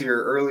back to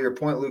your earlier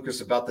point,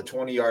 Lucas, about the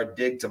 20-yard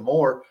dig to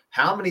Moore,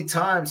 how many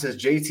times has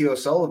JT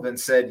O'Sullivan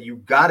said you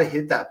got to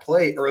hit that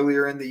play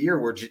earlier in the year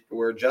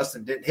where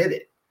Justin didn't hit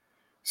it?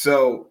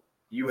 So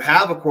you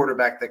have a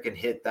quarterback that can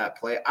hit that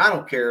play. I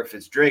don't care if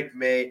it's Drake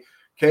May,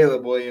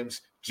 Caleb Williams,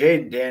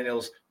 Jaden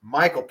Daniels,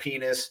 Michael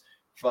Penis,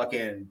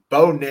 fucking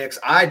Bo Nix.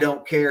 I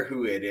don't care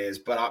who it is,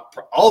 but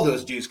all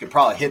those dudes could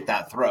probably hit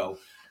that throw.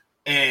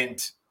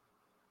 And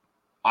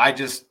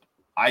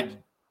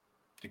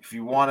if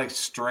you want to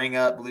string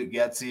up Luke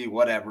Getsy,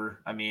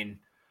 whatever. I mean,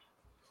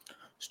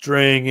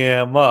 string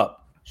him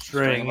up.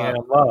 String him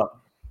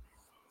up.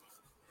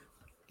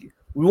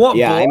 We want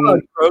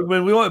blood,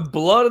 Krugman. We want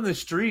blood in the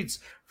streets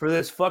for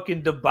this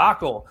fucking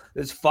debacle,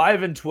 this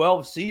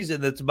 5-12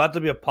 season that's about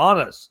to be upon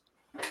us.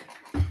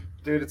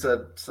 Dude,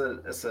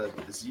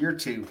 it's year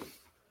two.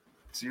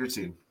 It's year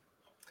two.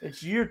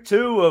 It's year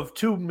 2 of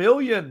 2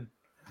 million.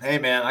 Hey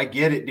man, I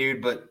get it,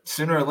 dude, but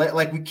sooner or later,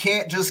 like, we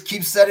can't just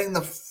keep setting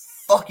the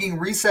fucking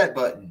reset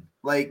button.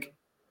 Like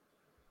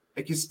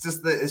it's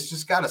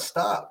just got to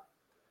stop.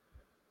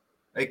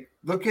 Like,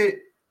 look at,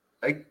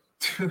 like,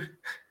 dude,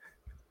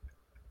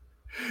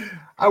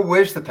 I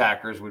wish the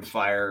Packers would have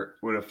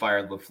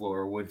fired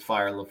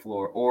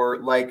LaFleur, or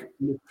like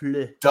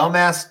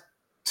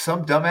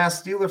some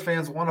dumbass Steeler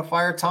fans want to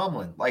fire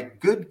Tomlin. Like,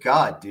 good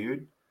God,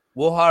 dude.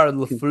 We'll hire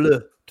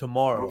LaFleur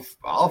tomorrow.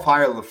 I'll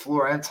hire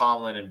LaFleur and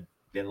Tomlin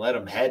and let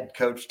them head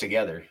coach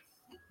together.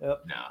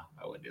 Yep. No,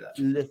 I wouldn't do that.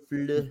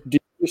 Do you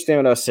understand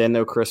what I was saying,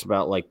 though, Chris,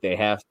 about, like, they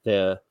have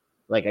to,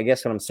 like, I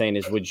guess what I'm saying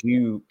is, would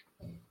you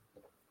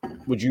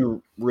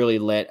really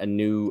let a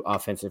new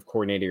offensive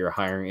coordinator you're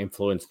hiring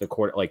influence the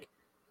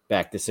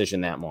back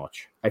decision that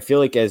much? I feel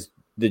like as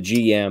the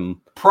GM,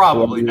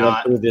 probably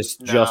not through this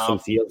Justin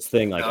Fields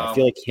thing. I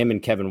feel like him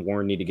and Kevin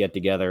Warren need to get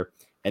together,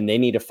 and they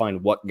need to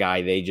find what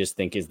guy they just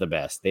think is the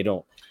best.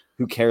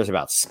 Who cares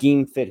about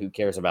scheme fit? Who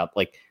cares about,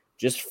 like,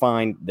 just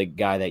find the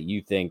guy that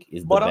you think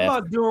is the best. But I'm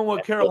not doing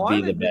what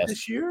Carolina did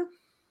this year.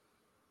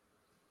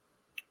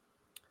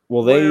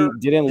 Well, they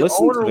didn't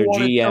listen to their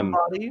GM.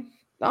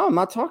 No, I'm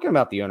not talking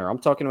about the owner. I'm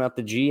talking about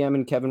the GM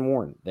and Kevin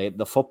Warren,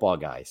 the football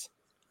guys.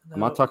 No. I'm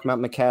not talking about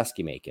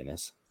McCaskey making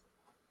this.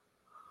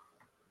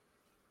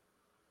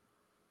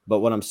 But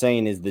what I'm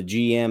saying is the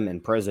GM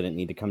and president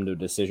need to come to a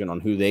decision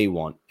on who they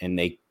want, and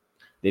they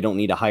don't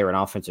need to hire an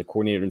offensive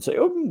coordinator and say,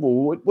 oh,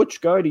 well,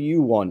 which guy do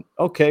you want?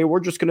 Okay,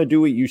 we're just going to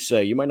do what you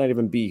say. You might not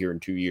even be here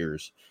in 2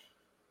 years.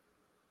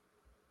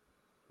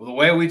 Well, the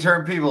way we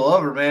turn people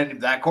over, man,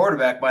 that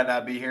quarterback might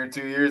not be here in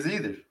 2 years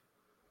either.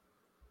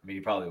 I mean,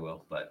 he probably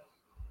will, but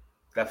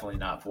definitely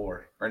not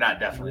 4. Or not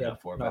definitely not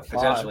 4, but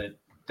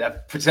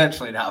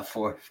potentially not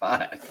 4 or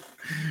 5.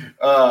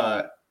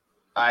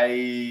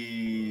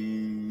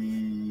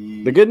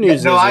 The good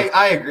news is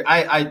I agree.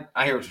 I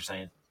hear what you're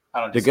saying.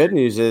 I don't. The good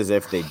news is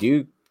if they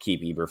do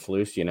keep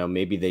Eberflus,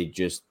 maybe they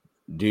just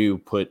do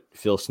put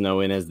Phil Snow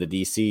in as the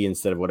DC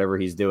instead of whatever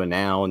he's doing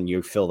now, and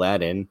you fill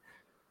that in,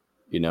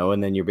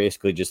 and then you're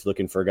basically just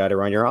looking for a guy to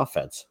run your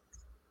offense.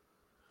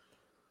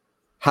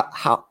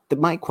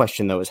 My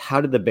question though is,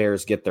 how did the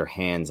Bears get their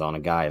hands on a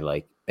guy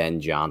like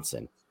Ben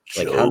Johnson?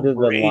 Like, how did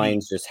the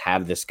Lions just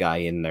have this guy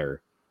in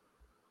there?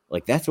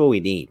 Like, that's what we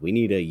need. We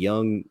need a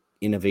young,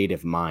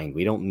 innovative mind.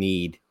 We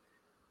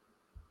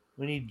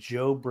need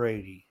Joe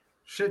Brady.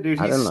 Shit, dude.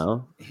 I don't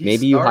know.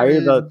 Maybe you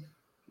hire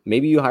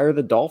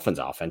the Dolphins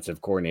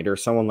offensive coordinator,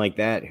 someone like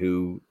that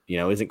who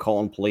isn't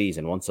calling plays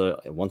and wants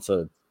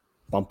a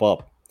bump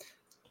up.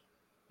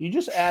 You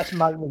just ask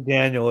Mike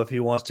McDaniel if he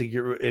wants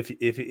to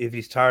if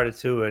he's tired of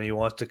Tua and he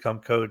wants to come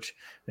coach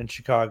in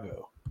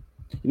Chicago.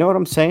 You know what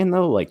I'm saying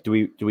though? Like, do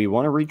we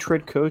want to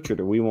retread coach, or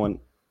do we want?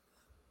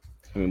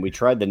 I mean, we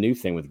tried the new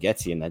thing with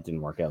Getsy and that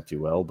didn't work out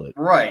too well. But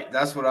right,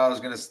 that's what I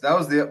was gonna. That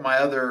was my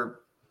other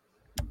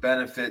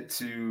benefit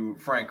to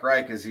Frank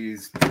Reich, is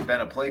he's been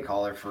a play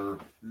caller for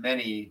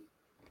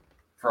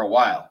a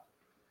while.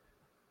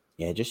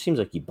 Yeah, it just seems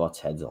like he butts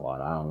heads a lot.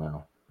 I don't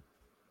know.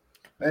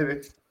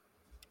 Maybe.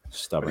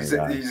 Stubborn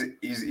guy.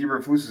 He's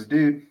Eberflus's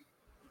dude.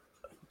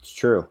 It's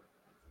true.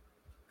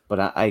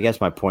 But I guess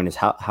my point is,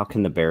 how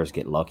can the Bears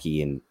get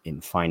lucky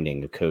in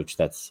finding a coach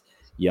that's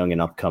young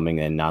and upcoming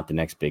and not the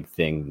next big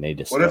thing they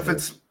discover?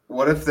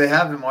 What if they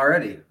have him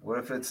already? What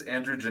if it's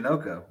Andrew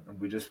Janocko and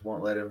we just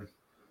won't let him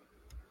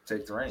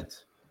take the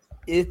reins?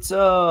 It's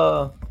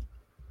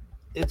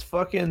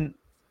fucking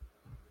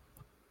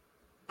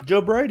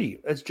Joe Brady.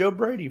 It's Joe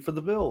Brady for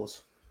the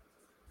Bills.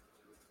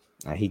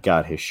 He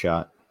got his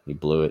shot. He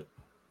blew it.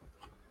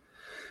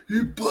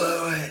 He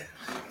blew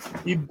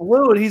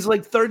it. He's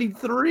like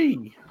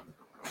 33.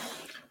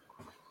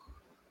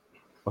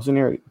 Wasn't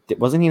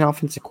he an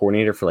offensive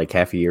coordinator for like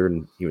half a year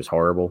and he was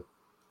horrible?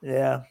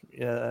 Yeah,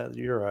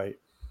 you're right.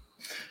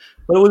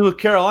 But it was with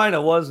Carolina,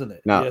 wasn't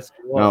it? No, yes,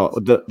 it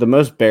was. No. The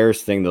most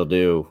Bears thing they'll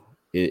do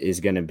is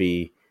going to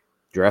be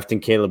drafting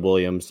Caleb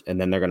Williams, and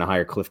then they're going to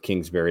hire Cliff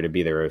Kingsbury to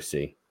be their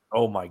OC.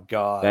 Oh my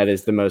God, that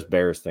is the most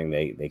Bears thing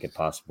they could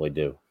possibly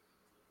do.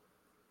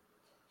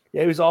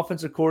 Yeah, he was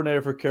offensive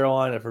coordinator for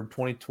Carolina from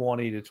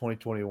 2020 to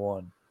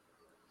 2021.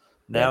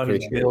 Now he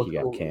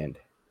got canned.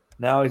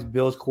 Now he's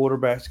Bills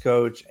quarterbacks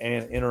coach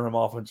and interim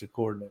offensive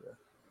coordinator.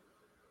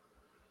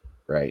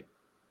 Right.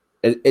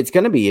 It's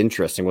going to be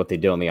interesting what they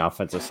do on the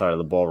offensive side of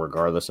the ball,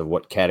 regardless of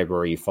what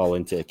category you fall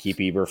into. Keep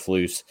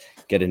Eberflus,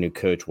 get a new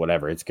coach,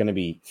 whatever. It's going to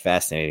be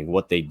fascinating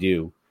what they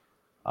do,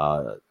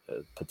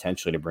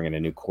 potentially to bring in a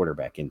new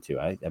quarterback into.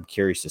 I'm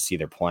curious to see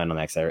their plan on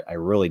that, because I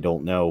really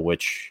don't know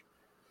which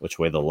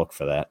way they'll look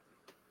for that.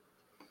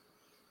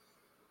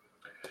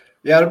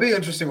 Yeah, it'll be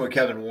interesting what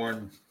Kevin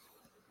Warren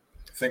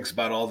thinks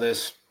about all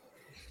this.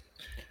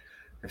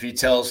 If he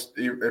tells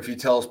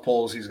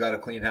Poles he's got a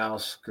clean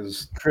house,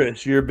 because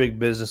Chris, you're a big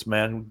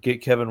businessman.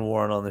 Get Kevin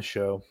Warren on the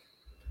show.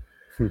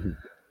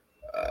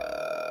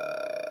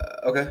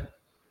 Okay.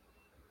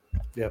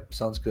 Yep,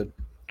 sounds good.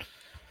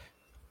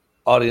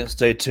 Audience,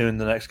 stay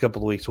tuned. The next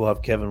couple of weeks, we'll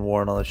have Kevin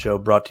Warren on the show,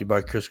 brought to you by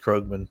Chris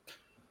Krogman.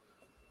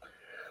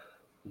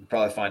 We'll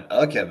probably find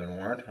a Kevin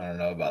Warren. I don't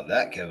know about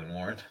that Kevin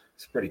Warren.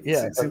 It's pretty.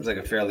 Yeah, it seems like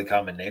a fairly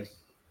common name.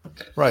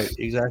 Right.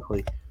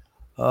 Exactly.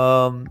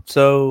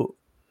 So,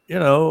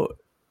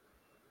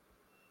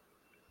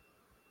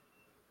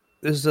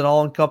 this is an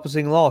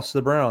all-encompassing loss to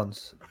the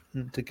Browns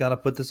to kind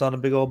of put this on a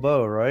big old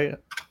bow, right?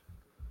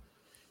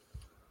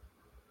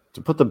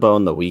 To put the bow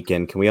on the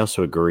weekend, can we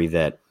also agree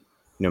that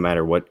no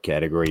matter what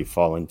category you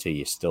fall into,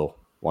 you still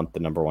want the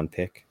number one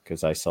pick?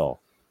 Because I saw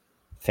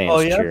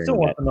fans cheering I still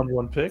want the number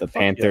one pick. The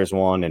Panthers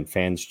won, and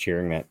fans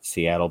cheering that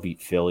Seattle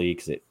beat Philly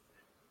because it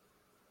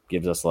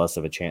gives us less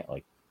of a chance.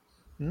 Like,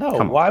 no,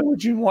 why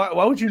would you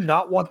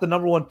not want the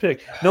number one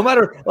pick? No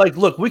matter,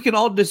 look, we can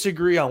all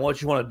disagree on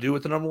what you want to do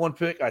with the number one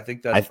pick. I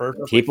think that's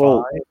perfectly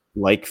people fine.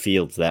 Like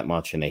Fields that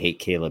much, and they hate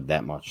Caleb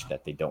that much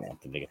that they don't want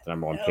them to get the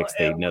number one picks.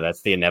 They know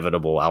that's the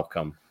inevitable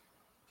outcome.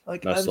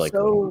 I'm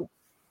so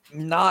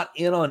not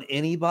in on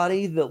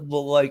anybody that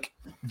will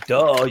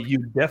you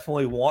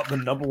definitely want the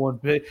number one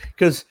pick,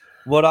 because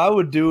what I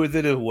would do with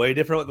it is way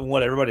different than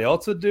what everybody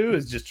else would do,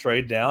 is just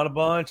trade down a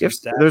bunch.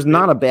 There's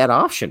not a bad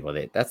option with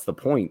it. That's the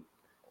point.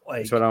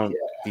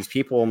 These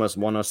people almost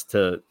want us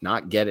to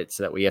not get it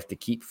so that we have to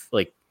keep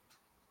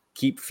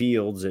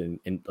Fields and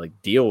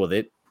deal with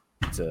it.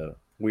 It's a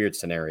weird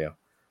scenario.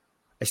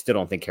 I still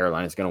don't think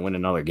Carolina's going to win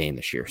another game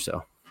this year,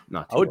 so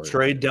not. I would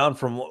trade down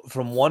from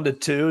 1 to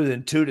 2,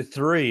 then 2 to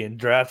 3, and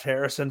draft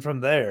Harrison from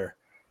there,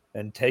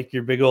 and take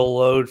your big old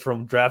load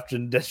from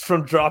dropping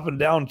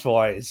down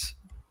twice.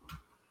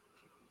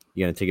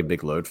 You gonna take a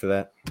big load for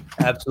that?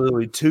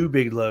 Absolutely, 2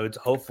 big loads.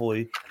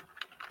 Hopefully,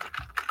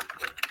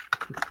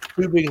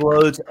 2 big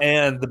loads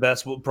and the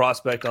best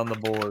prospect on the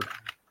board.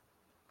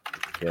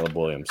 Caleb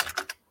Williams.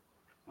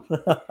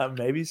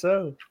 Maybe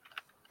so.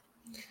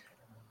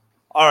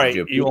 All right,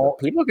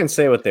 people can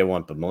say what they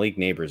want, but Malik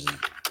Neighbors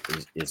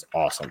is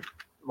awesome.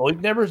 Malik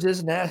Neighbors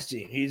is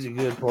nasty. He's a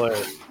good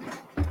player.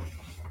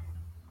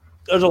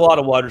 There's a lot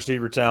of wide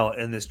receiver talent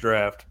in this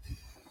draft.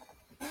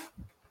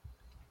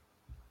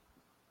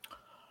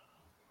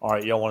 All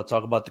right, y'all want to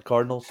talk about the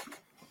Cardinals?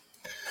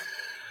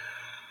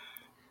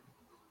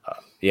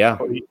 Yeah.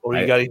 Or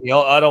you got anything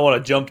else? I don't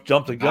want to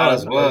jump the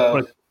gun.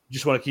 Well.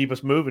 Just want to keep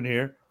us moving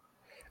here.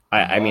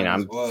 I mean,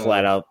 I'm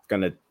flat out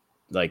gonna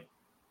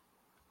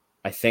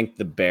I think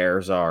the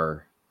Bears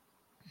are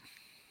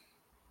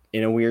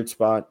in a weird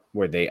spot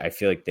where I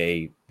feel like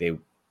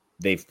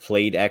they've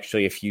played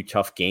actually a few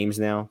tough games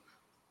now.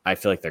 I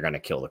feel like they're gonna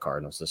kill the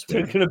Cardinals this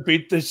week. They're gonna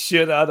beat the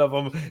shit out of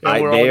them,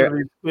 and we're all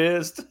gonna be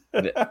pissed.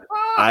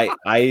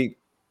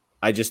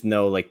 I just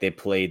know like they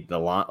played the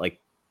lot like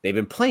they've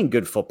been playing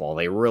good football.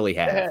 They really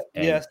have.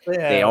 Yes, they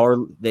have.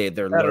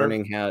 They're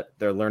learning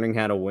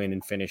how to win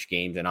and finish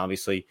games, and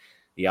obviously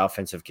the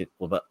offensive.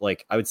 But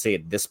like I would say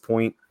at this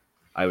point,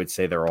 I would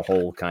say they're a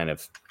whole kind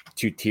of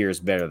 2 tiers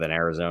better than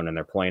Arizona, and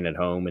they're playing at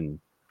home, and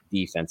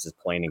defense is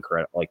playing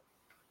incredible. Like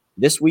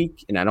this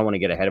week, and I don't want to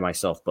get ahead of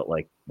myself, but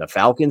like the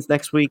Falcons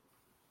next week,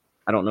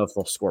 I don't know if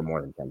they'll score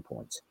more than 10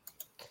 points.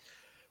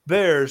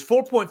 Bears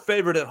 4-point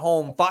favorite at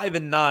home,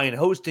 5-9,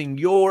 hosting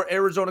your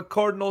Arizona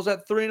Cardinals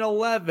at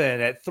 3-11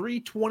 at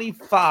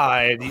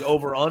 325. The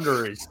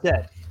over/under is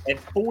set at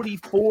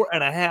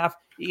 44.5.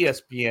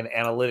 ESPN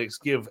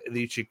analytics give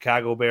the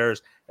Chicago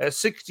Bears a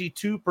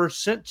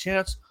 62%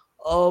 chance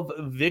of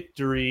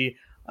victory.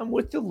 I'm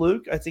with you,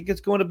 Luke. I think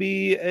it's going to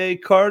be a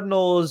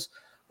Cardinals.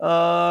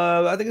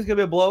 I think it's going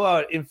to be a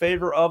blowout in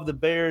favor of the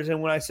Bears.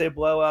 And when I say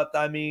blowout,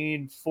 I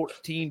mean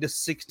 14 to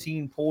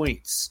 16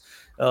 points.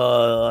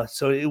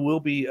 So it will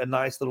be a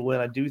nice little win.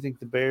 I do think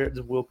the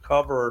Bears will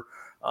cover.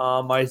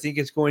 I think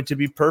it's going to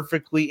be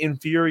perfectly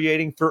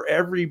infuriating for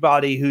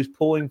everybody who's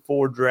pulling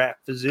for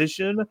draft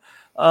position,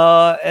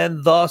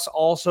 and thus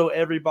also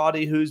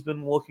everybody who's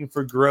been looking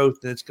for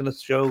growth. And it's going to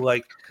show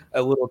like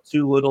a little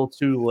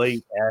too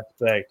late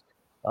aspect.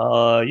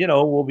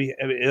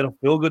 It'll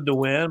feel good to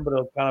win, but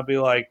it'll kind of be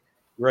like,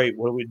 great,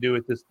 what do we do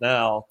with this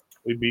now?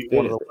 We beat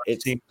one of the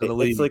worst teams in the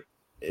league.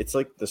 It's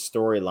like the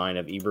storyline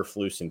of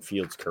Eberflus and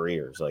Fields'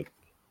 careers. Like,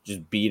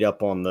 just beat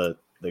up on the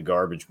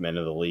garbage men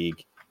of the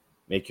league,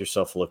 make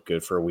yourself look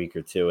good for a week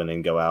or two, and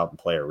then go out and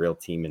play a real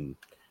team and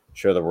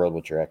show the world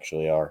what you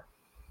actually are.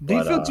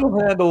 Defense will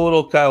handle a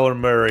little Kyler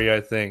Murray,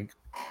 I think.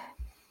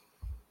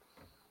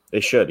 They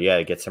should, yeah,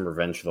 get some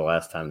revenge for the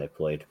last time they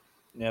played.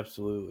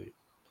 Absolutely.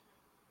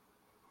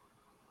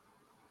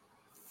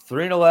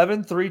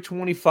 3-11,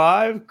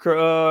 325.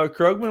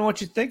 Krogman,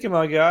 what you thinking,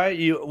 my guy?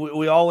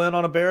 We all in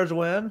on a Bears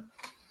win?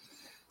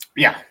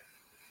 Yeah.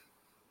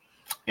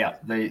 Yeah,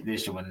 they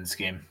should win this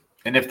game.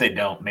 And if they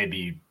don't,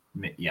 maybe,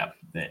 yeah,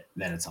 then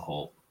it's a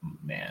whole,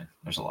 man,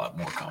 there's a lot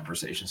more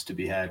conversations to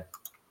be had.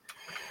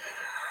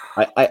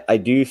 I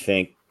do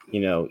think,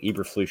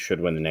 Eberflus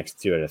should win the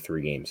next 2 out of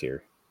 3 games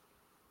here.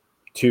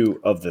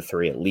 2 of the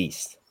 3 at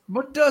least.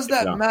 But does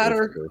that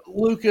matter,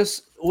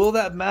 Lucas? Will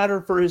that matter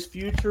for his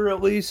future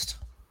at least?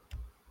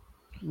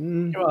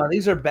 Come on,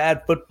 these are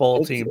bad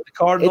football teams. The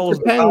Cardinals.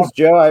 It depends,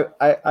 Joe.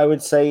 I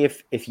would say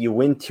if you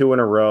win 2 in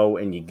a row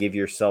and you give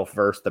yourself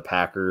versus the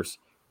Packers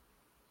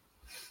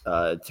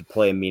to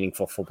play a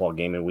meaningful football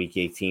game in Week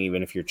 18,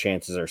 even if your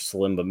chances are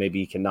slim, but maybe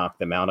you can knock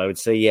them out, I would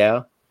say,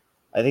 yeah.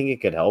 I think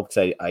it could help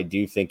because I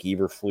do think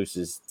Eberflus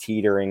is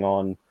teetering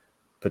on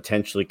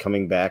potentially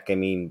coming back. I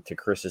mean, to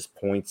Chris's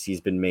points he's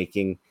been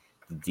making,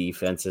 the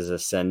defense is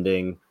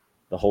ascending.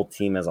 The whole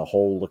team as a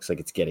whole looks like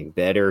it's getting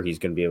better. He's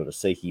going to be able to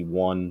say he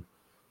won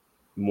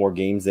more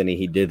games than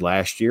he did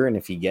last year. And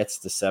if he gets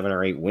to 7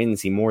 or 8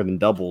 wins, he more than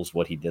doubles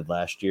what he did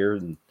last year.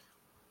 And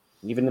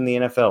even in the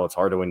NFL, it's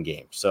hard to win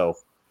games. So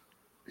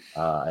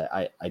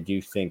I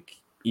do think,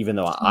 even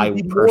though I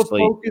personally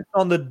focused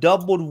on the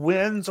doubled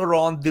wins or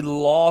on the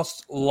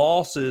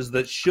losses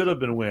that should have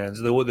been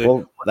wins.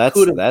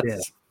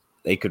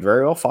 They could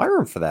very well fire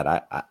him for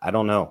that. I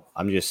don't know.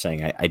 I'm just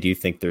saying I do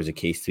think there's a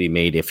case to be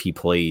made if he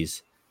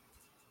plays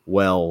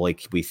well,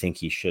 like we think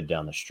he should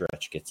down the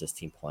stretch, gets his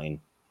team playing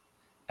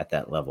at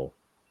that level.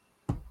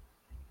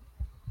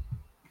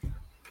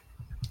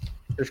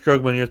 Chris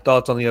Krogman, your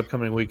thoughts on the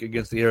upcoming week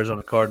against the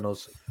Arizona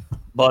Cardinals?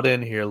 Butt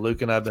in here.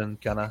 Luke and I have been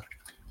kind of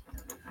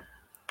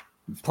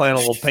playing a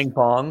little ping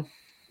pong.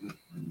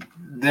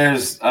 I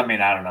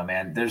don't know,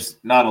 man. There's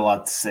not a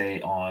lot to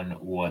say on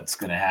what's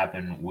going to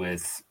happen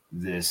with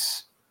the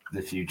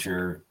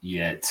future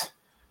yet.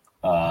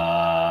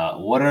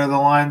 What are the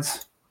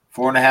lines?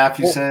 4.5,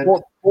 you said?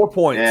 4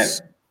 points.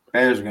 Yeah,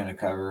 Bears are going to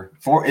cover.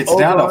 4. It's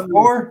down to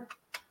 4?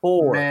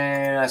 4.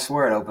 Man, I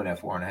swear it opened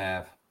at 4.5.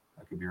 I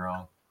could be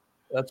wrong.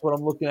 That's what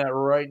I'm looking at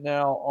right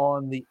now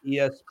on the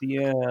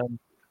ESPN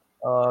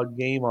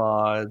game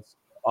odds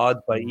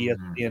by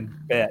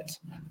ESPN Bet.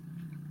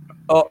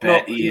 Oh,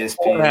 Bet no,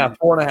 ESPN.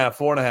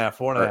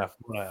 4.5.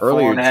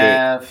 Earlier,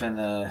 4.5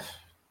 and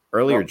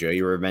Earlier, Joe,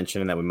 you were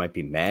mentioning that we might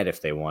be mad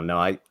if they won. No,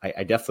 I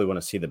definitely want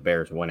to see the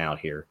Bears win out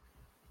here.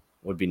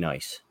 Would be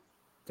nice.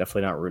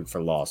 Definitely not rooting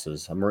for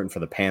losses. I'm rooting for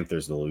the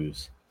Panthers to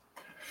lose.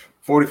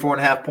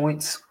 44.5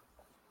 points.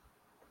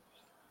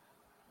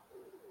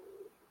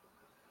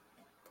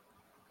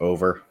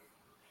 Over.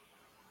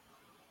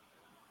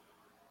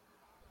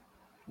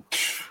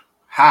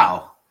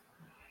 How?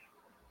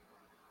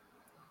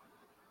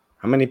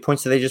 How many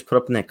points did they just put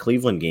up in that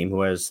Cleveland game?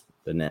 Who has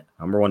the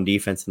number 1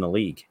 defense in the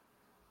league?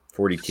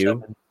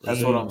 42.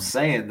 That's what I'm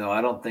saying, though.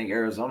 I don't think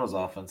Arizona's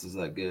offense is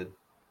that good.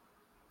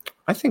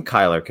 I think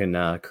Kyler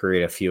can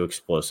create a few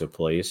explosive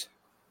plays.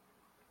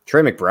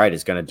 Trey McBride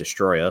is going to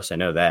destroy us. I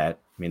know that.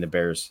 I mean, the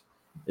Bears,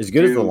 as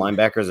good as the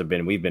linebackers have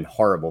been, we've been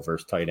horrible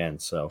versus tight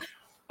ends. So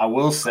I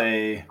will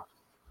say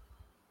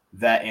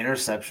that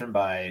interception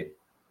by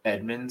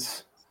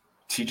Edmonds,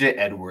 TJ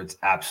Edwards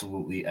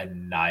absolutely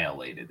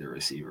annihilated the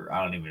receiver.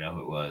 I don't even know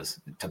who it was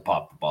to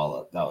pop the ball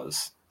up. That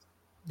was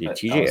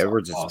TJ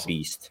Edwards awesome. is a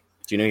beast.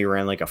 Do you know he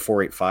ran like a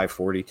 4.85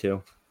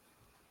 42?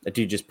 That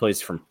dude just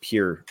plays from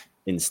pure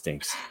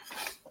instincts.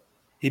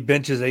 He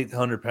benches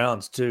 800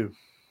 pounds too.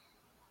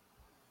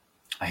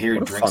 I hear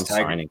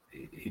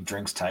he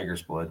drinks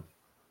tiger's blood.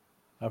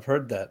 I've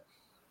heard that.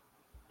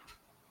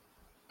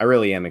 I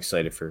really am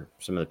excited for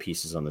some of the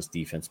pieces on this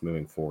defense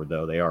moving forward,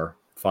 though. They are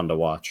fun to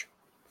watch.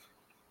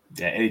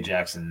 Yeah, Eddie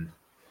Jackson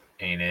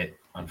ain't it,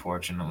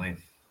 unfortunately.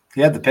 He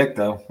had the pick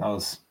though. That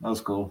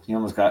was cool. He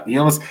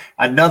almost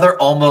another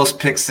almost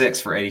pick 6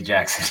 for Eddie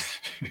Jackson.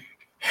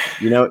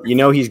 You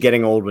know he's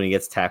getting old when he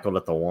gets tackled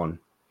at the 1.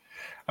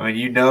 I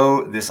mean,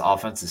 this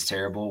offense is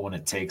terrible when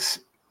it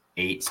takes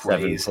 8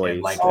 plays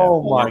and like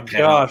what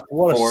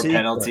 4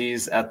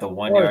 penalties at the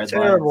 1 yard line.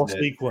 Terrible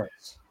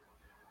sequence.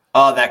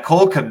 Oh, that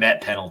Cole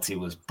Kmet penalty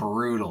was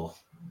brutal.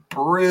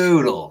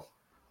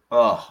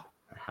 Oh,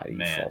 how do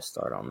you false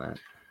start on that?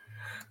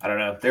 I don't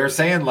know. They were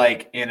saying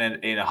like in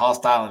a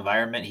hostile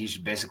environment, he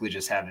should basically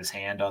just have his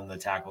hand on the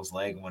tackle's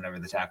leg, and whenever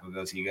the tackle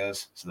goes, he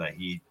goes, so that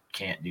he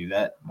can't do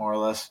that more or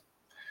less.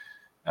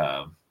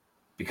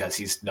 Because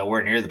he's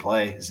nowhere near the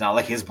play. It's not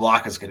like his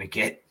block is going to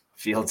get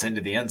Fields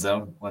into the end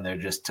zone when they're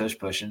just tush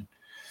pushing.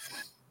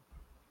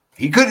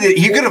 He could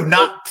have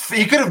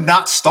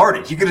not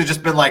started. He could have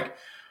just been like,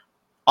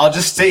 I'll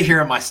just stay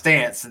here in my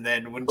stance, and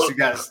then once you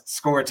guys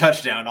score a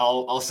touchdown,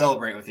 I'll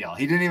celebrate with y'all.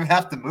 He didn't even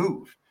have to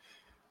move.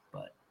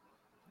 But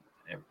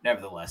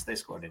nevertheless, they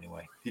scored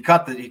anyway. He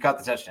caught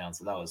the touchdown,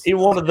 so that was. He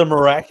wanted the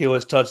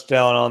miraculous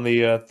touchdown on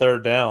the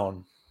third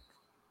down.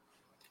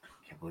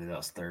 I can't believe that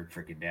was third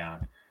freaking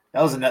down.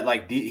 That was a net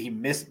like he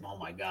missed. Oh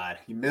my God,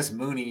 he missed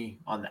Mooney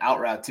on the out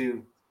route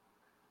too.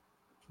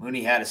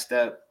 Mooney had a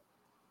step.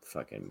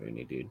 Fucking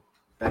Mooney, dude.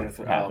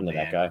 What happened to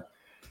that guy?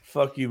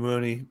 Fuck you,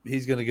 Mooney.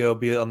 He's gonna go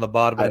be on the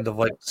bottom end of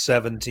like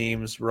 7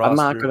 teams roster. I'm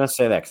not gonna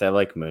say that because I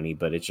like Mooney,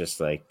 but it's just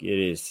like it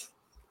is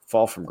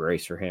fall from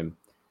grace for him.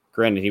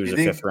 Granted, he was a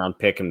 5th round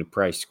pick, and the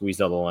price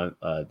squeezed all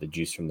the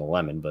juice from the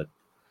lemon. But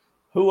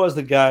who was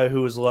the guy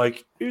who was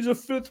like, he's a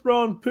 5th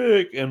round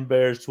pick, and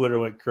Bears Twitter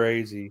went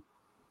crazy,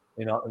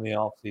 in the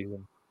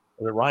offseason?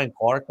 Was it Ryan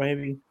Clark?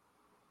 Maybe.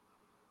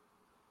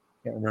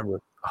 Can't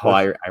remember. Oh,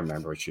 I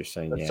remember what you're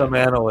saying. Yeah. Some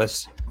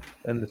analyst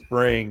in the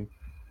spring.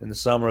 In the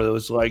summer, that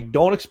was like,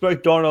 don't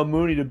expect Darnell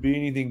Mooney to be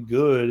anything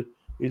good.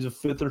 He's a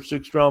 5th or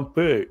 6th round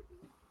pick.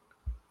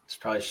 It's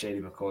probably Shady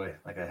McCoy.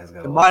 That guy has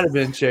got. It might have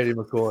been Shady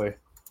McCoy.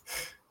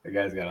 The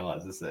guy's got a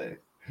lot to say.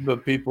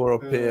 But people are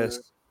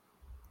pissed,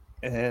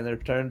 and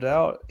it turned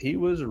out he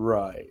was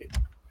right.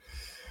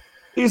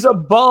 He's a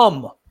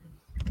bum.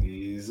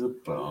 He's a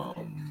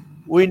bum.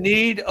 We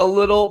need a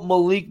little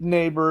Malik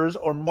Neighbors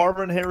or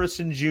Marvin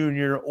Harrison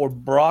Jr. or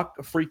Brock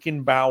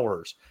freaking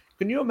Bowers.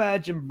 Can you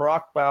imagine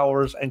Brock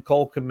Bowers and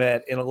Cole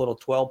Kmet in a little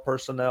 12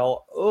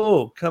 personnel?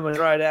 Oh, coming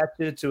right at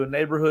you to a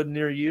neighborhood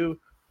near you.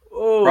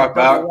 Oh,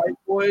 white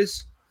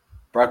boys.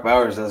 Brock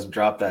Bowers doesn't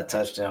drop that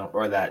touchdown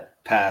or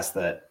that pass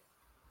that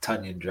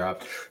Tunyon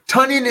dropped.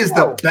 Tunyon is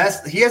the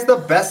best. He has the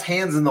best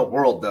hands in the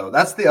world, though.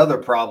 That's the other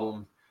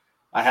problem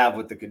I have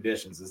with the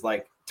conditions is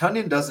like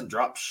Tunyon doesn't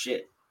drop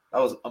shit. That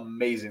was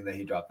amazing that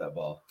he dropped that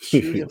ball.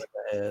 Shoot him in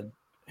the head.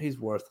 He's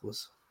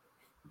worthless.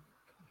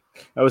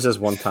 That was his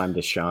one time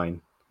to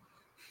shine.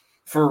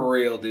 For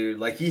real, dude.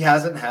 Like, he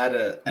hasn't had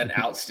an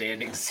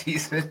outstanding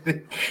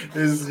season.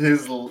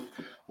 His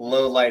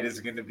low light is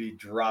going to be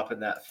dropping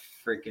that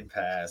freaking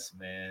pass,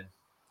 man.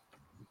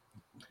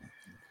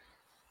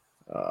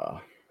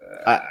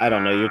 I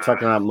don't know. You're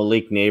talking about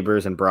Malik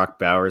Neighbors and Brock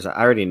Bowers. I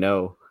already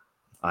know.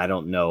 I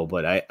don't know,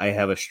 but I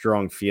have a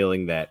strong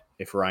feeling that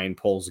if Ryan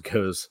Poles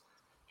goes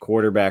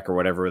quarterback or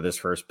whatever with his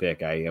first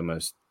pick, I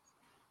almost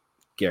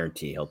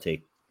guarantee he'll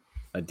take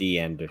a D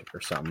end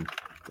or something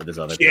with his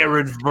other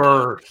Jared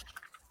Verse.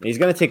 He's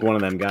going to take one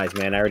of them guys,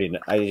 man.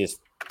 I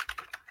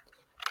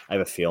have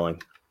a feeling.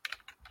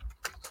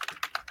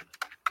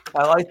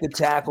 I like the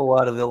tackle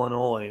out of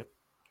Illinois.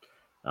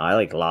 I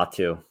like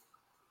Latu.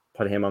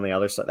 Put him on the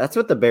other side. That's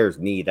what the Bears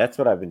need. That's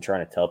what I've been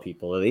trying to tell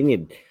people. They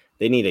need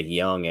a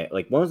young,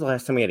 like, when was the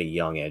last time we had a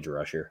young edge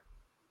rusher?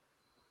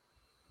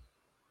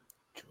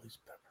 Julius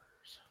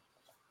Peppers.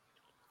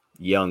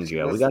 Young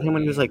Joe. We got him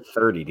when he was like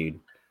 30, dude.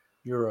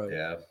 You're right.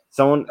 Yeah.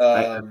 Someone,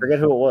 I forget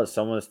who it was.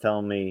 Someone was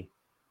telling me,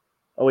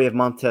 oh, we have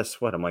Montez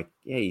Sweat. I'm like,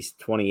 yeah, he's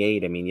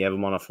 28. I mean, you have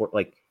him on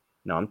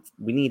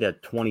we need a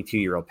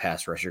 22-year-old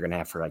pass rusher you're going to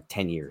have for like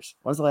 10 years.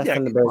 When's the last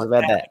time the Bears have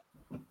had that?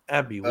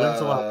 Abby, when's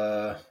the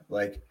last?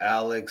 Like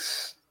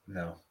Alex,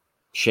 no.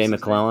 Shea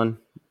McClellan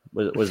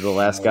was the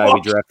last guy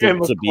we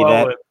drafted to be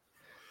that.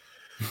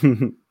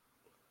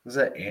 Was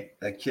that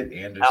kid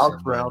Anderson?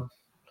 Alex Brown.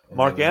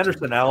 Mark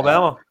Anderson,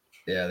 Alabama.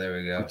 Yeah, there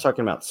we go. I'm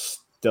talking about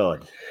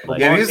stud. Like,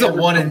 yeah, he was a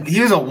one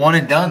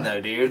and done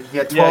though, dude. He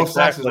had 12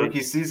 sacks his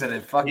rookie season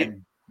and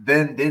fucking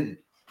then didn't.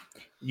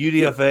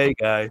 UDFA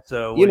guy.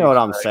 So you know what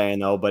I'm saying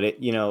though, but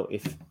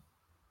if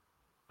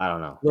I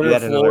don't know,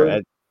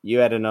 you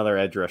add another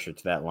edge rusher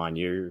to that line,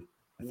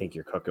 I think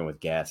you're cooking with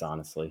gas,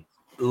 honestly.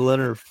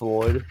 Leonard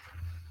Floyd.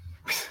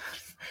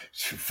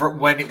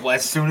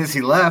 As soon as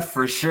he left,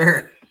 for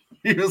sure,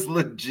 he was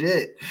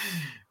legit.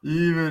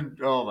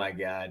 Oh my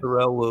god,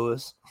 Terrell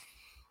Lewis.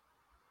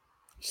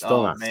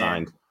 Still not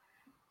signed.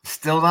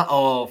 Still not.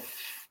 Oh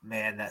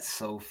man, that's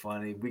so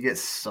funny. We get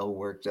so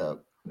worked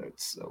up.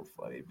 That's so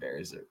funny.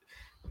 Bears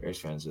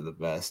fans are the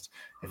best.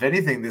 If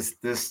anything, this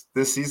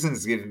season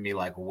is giving me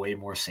like way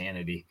more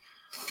sanity.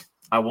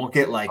 I won't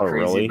get like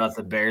crazy about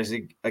the Bears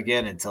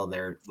again until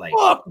they're like,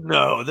 fuck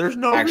no, there's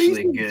no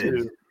actually reason good.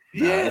 to.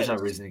 No, there's no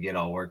reason to get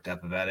all worked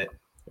up about it.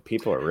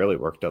 People are really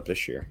worked up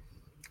this year.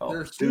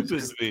 They're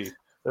stupid to be.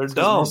 They're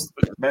dumb.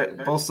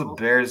 Most of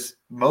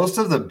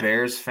the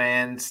Bears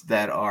fans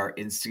that are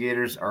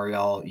instigators are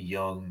all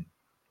young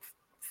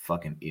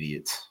fucking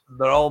idiots.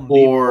 They're all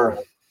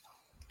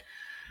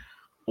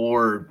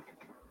or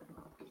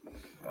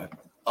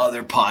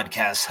other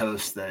podcast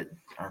hosts that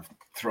are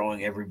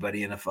throwing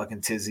everybody in a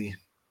fucking tizzy.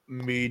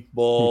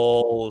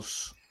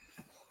 Meatballs.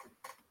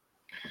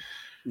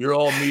 You're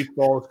all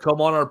meatballs. Come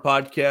on our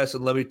podcast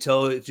and let me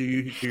tell it to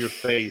you to your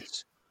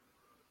face.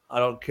 I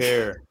don't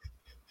care.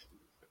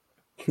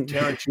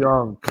 Terrence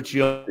Young.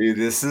 Dude,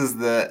 this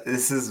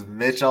is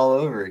Mitch all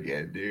over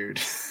again,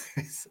 dude.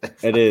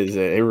 It is.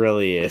 It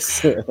really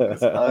is.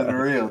 It's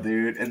unreal,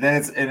 dude. And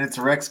then it's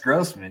Rex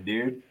Grossman,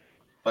 dude.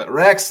 But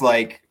Rex,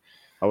 like,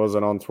 I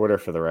wasn't on Twitter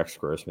for the Rex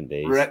Grossman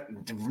days.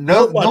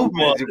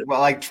 Nobody,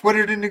 like,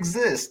 Twitter didn't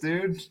exist,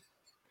 dude.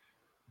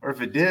 Or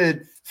if it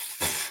did,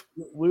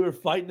 we were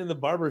fighting in the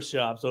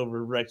barbershops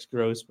over Rex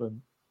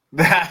Grossman.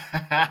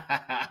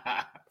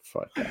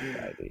 Fuck that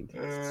guy, dude.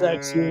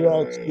 Sexy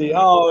Rexy.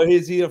 Oh,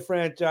 is he a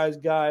franchise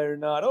guy or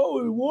not?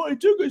 Oh, he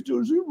took us to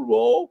a Super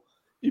Bowl.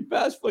 He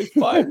passed like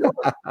 5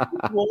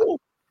 yards.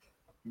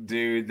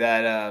 Dude,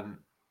 that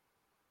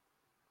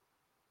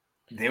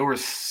they were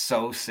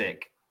so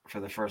sick for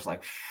the first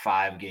like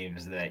 5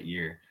 games of that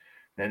year.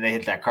 Then they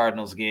hit that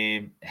Cardinals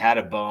game, had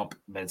a bump,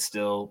 but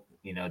still,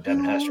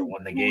 Devin Hester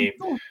won the game.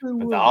 But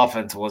the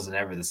offense wasn't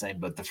ever the same.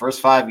 But the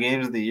first 5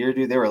 games of the year,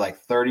 dude, they were like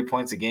 30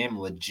 points a game,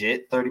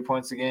 legit 30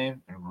 points a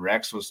game. And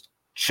Rex was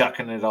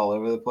chucking it all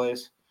over the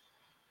place.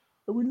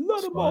 And we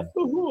let him off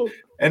the hook.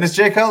 And it's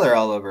Jay Cutler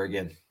all over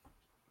again.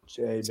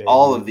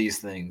 All of these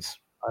things.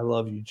 I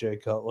love you, Jay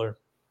Cutler.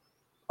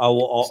 I'll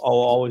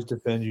always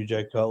defend you,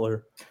 Jay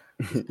Cutler.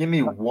 Give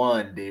me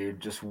one,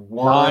 dude. Just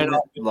one,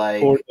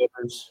 like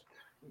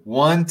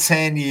 1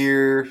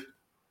 10-year.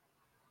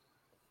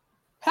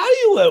 How do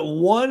you let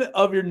one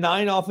of your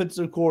 9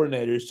 offensive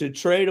coordinators to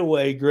trade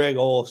away Greg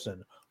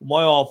Olsen?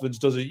 My offense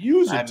doesn't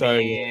use it. I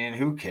mean,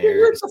 who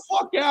cares? Get the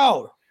fuck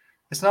out.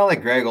 It's not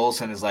like Greg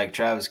Olsen is like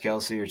Travis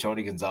Kelce or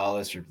Tony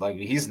Gonzalez or like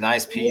he's a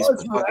nice piece.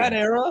 For that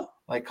era,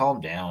 like calm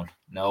down.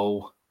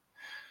 No.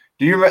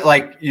 Do you remember,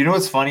 like,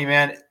 what's funny,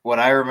 man? What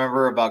I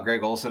remember about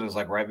Greg Olsen is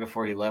like right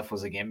before he left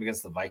was a game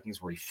against the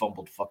Vikings where he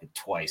fumbled fucking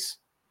twice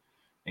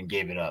and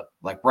gave it up,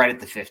 like right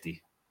at the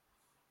 50.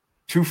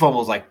 2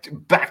 fumbles, like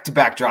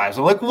back-to-back drives.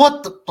 I'm like,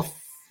 what the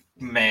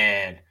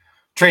man?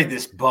 Trade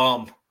this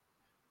bum.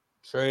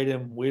 Trade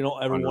him. We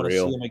don't ever want to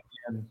see him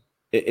again.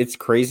 It's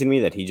crazy to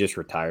me that he just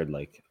retired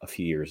like a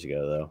few years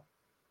ago, though.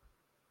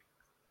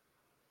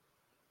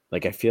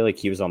 Like, I feel like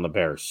he was on the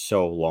Bears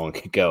so long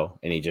ago,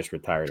 and he just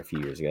retired a few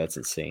years ago. That's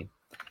insane.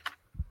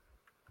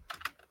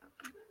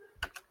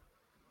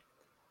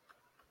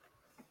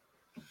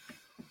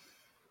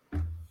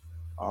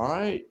 All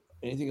right.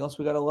 Anything else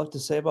we got left to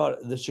say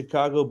about the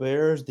Chicago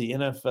Bears, the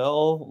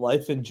NFL,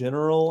 life in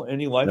general?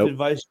 Any life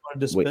advice you want to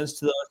dispense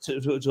to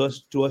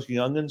us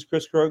youngins,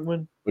 Chris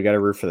Krogman? We got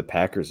to root for the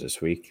Packers this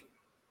week.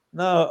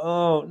 No.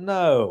 Oh,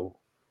 no.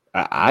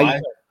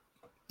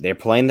 They're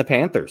playing the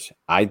Panthers.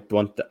 I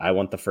want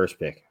the first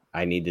pick.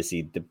 I need to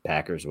see the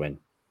Packers win.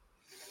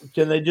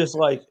 Can they just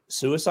like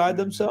suicide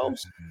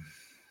themselves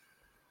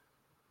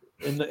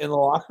in the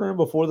locker room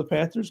before the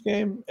Panthers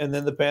game, and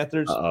then the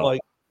Panthers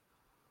like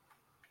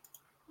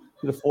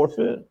get a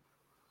forfeit?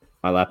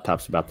 My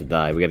laptop's about to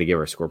die. We got to give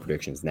our score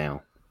predictions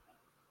now.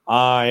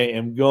 I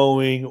am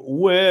going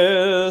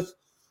with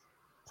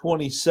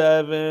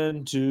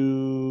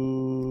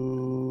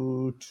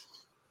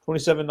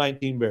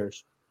 27-19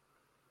 Bears.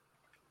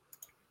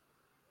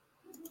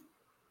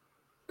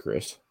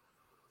 Chris?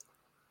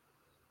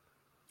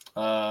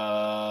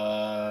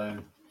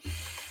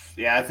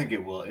 Yeah, I think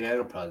it will. Yeah,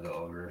 it'll probably go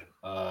over.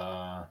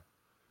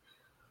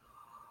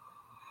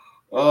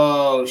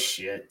 Oh,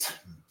 shit.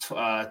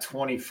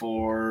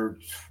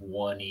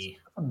 24-20.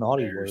 A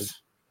naughty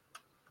Bears.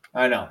 word.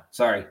 I know.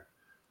 Sorry.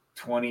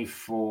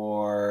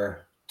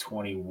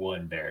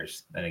 24-21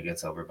 Bears. Then it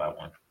gets over by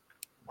 1.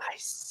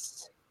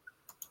 Nice.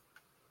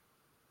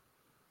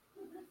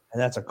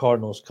 And that's a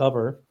Cardinals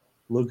cover.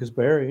 Lucas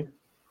Berry.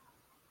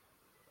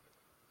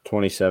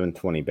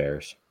 27-20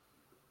 Bears.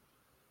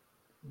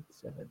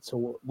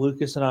 So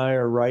Lucas and I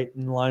are right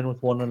in line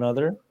with one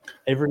another.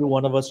 Every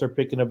one of us are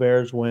picking a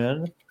Bears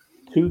win.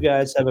 2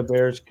 guys have a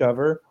Bears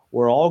cover.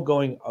 We're all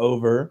going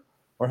over.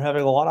 We're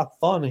having a lot of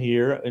fun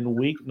here in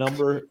week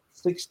number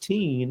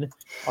 16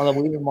 on the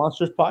Believe in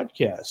Monsters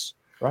podcast,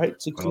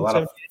 right? 16, a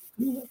lot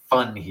 17. of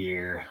fun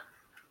here.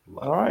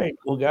 All right.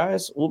 Well,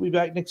 guys, we'll be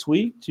back next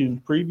week to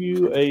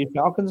preview a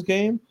Falcons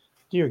game.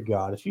 Dear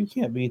God, if you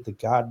can't beat the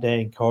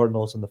goddamn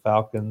Cardinals and the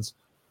Falcons,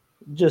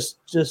 just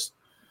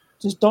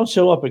don't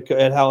show up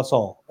at House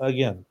Hall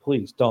again.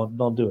 Please don't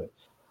do it.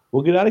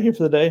 We'll get out of here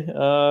for the day.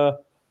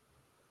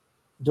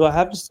 Do I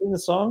have to sing the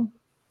song?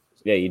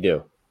 Yeah, you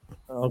do.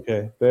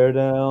 Okay. Bear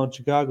down,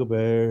 Chicago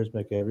Bears.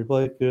 Make every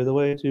play clear the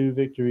way to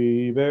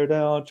victory. Bear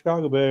down,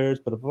 Chicago Bears.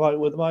 Put up a fight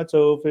with my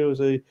toe.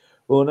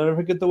 We'll never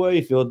forget the way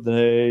you filled the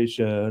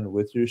nation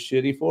with your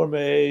shitty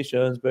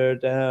formations. Bear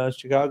down,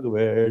 Chicago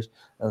Bears.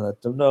 And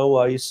let them know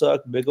why you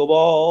suck big ol'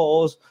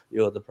 balls.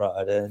 You're the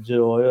pride and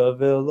joy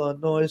of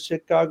Illinois.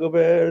 Chicago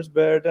Bears,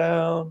 bear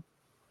down.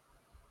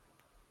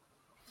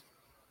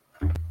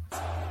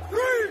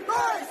 Green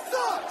Bay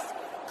sucks!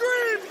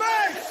 Green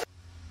Bay!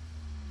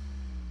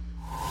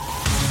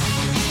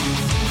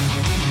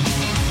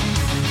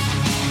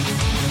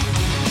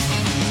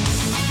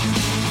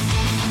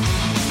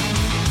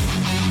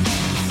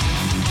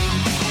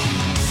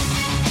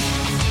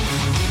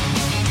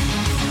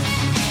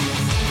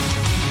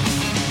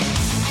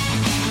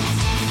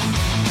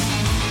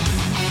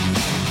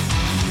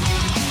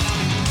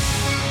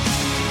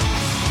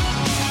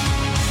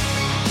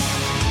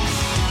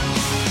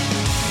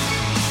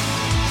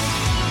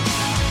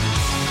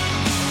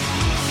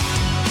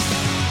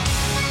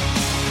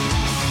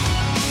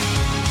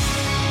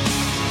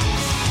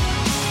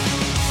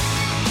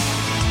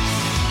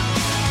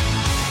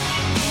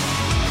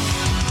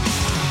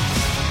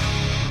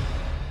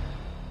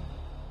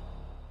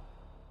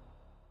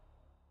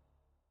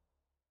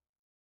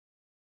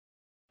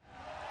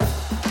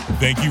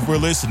 Thank you for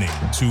listening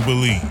to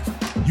Believe.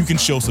 You can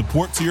show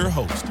support to your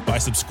host by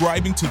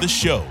subscribing to the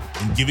show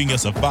and giving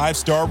us a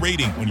 5-star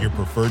rating on your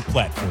preferred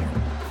platform.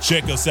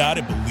 Check us out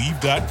at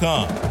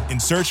Believe.com and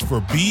search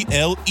for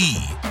BLEAV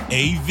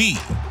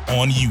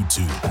on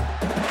YouTube.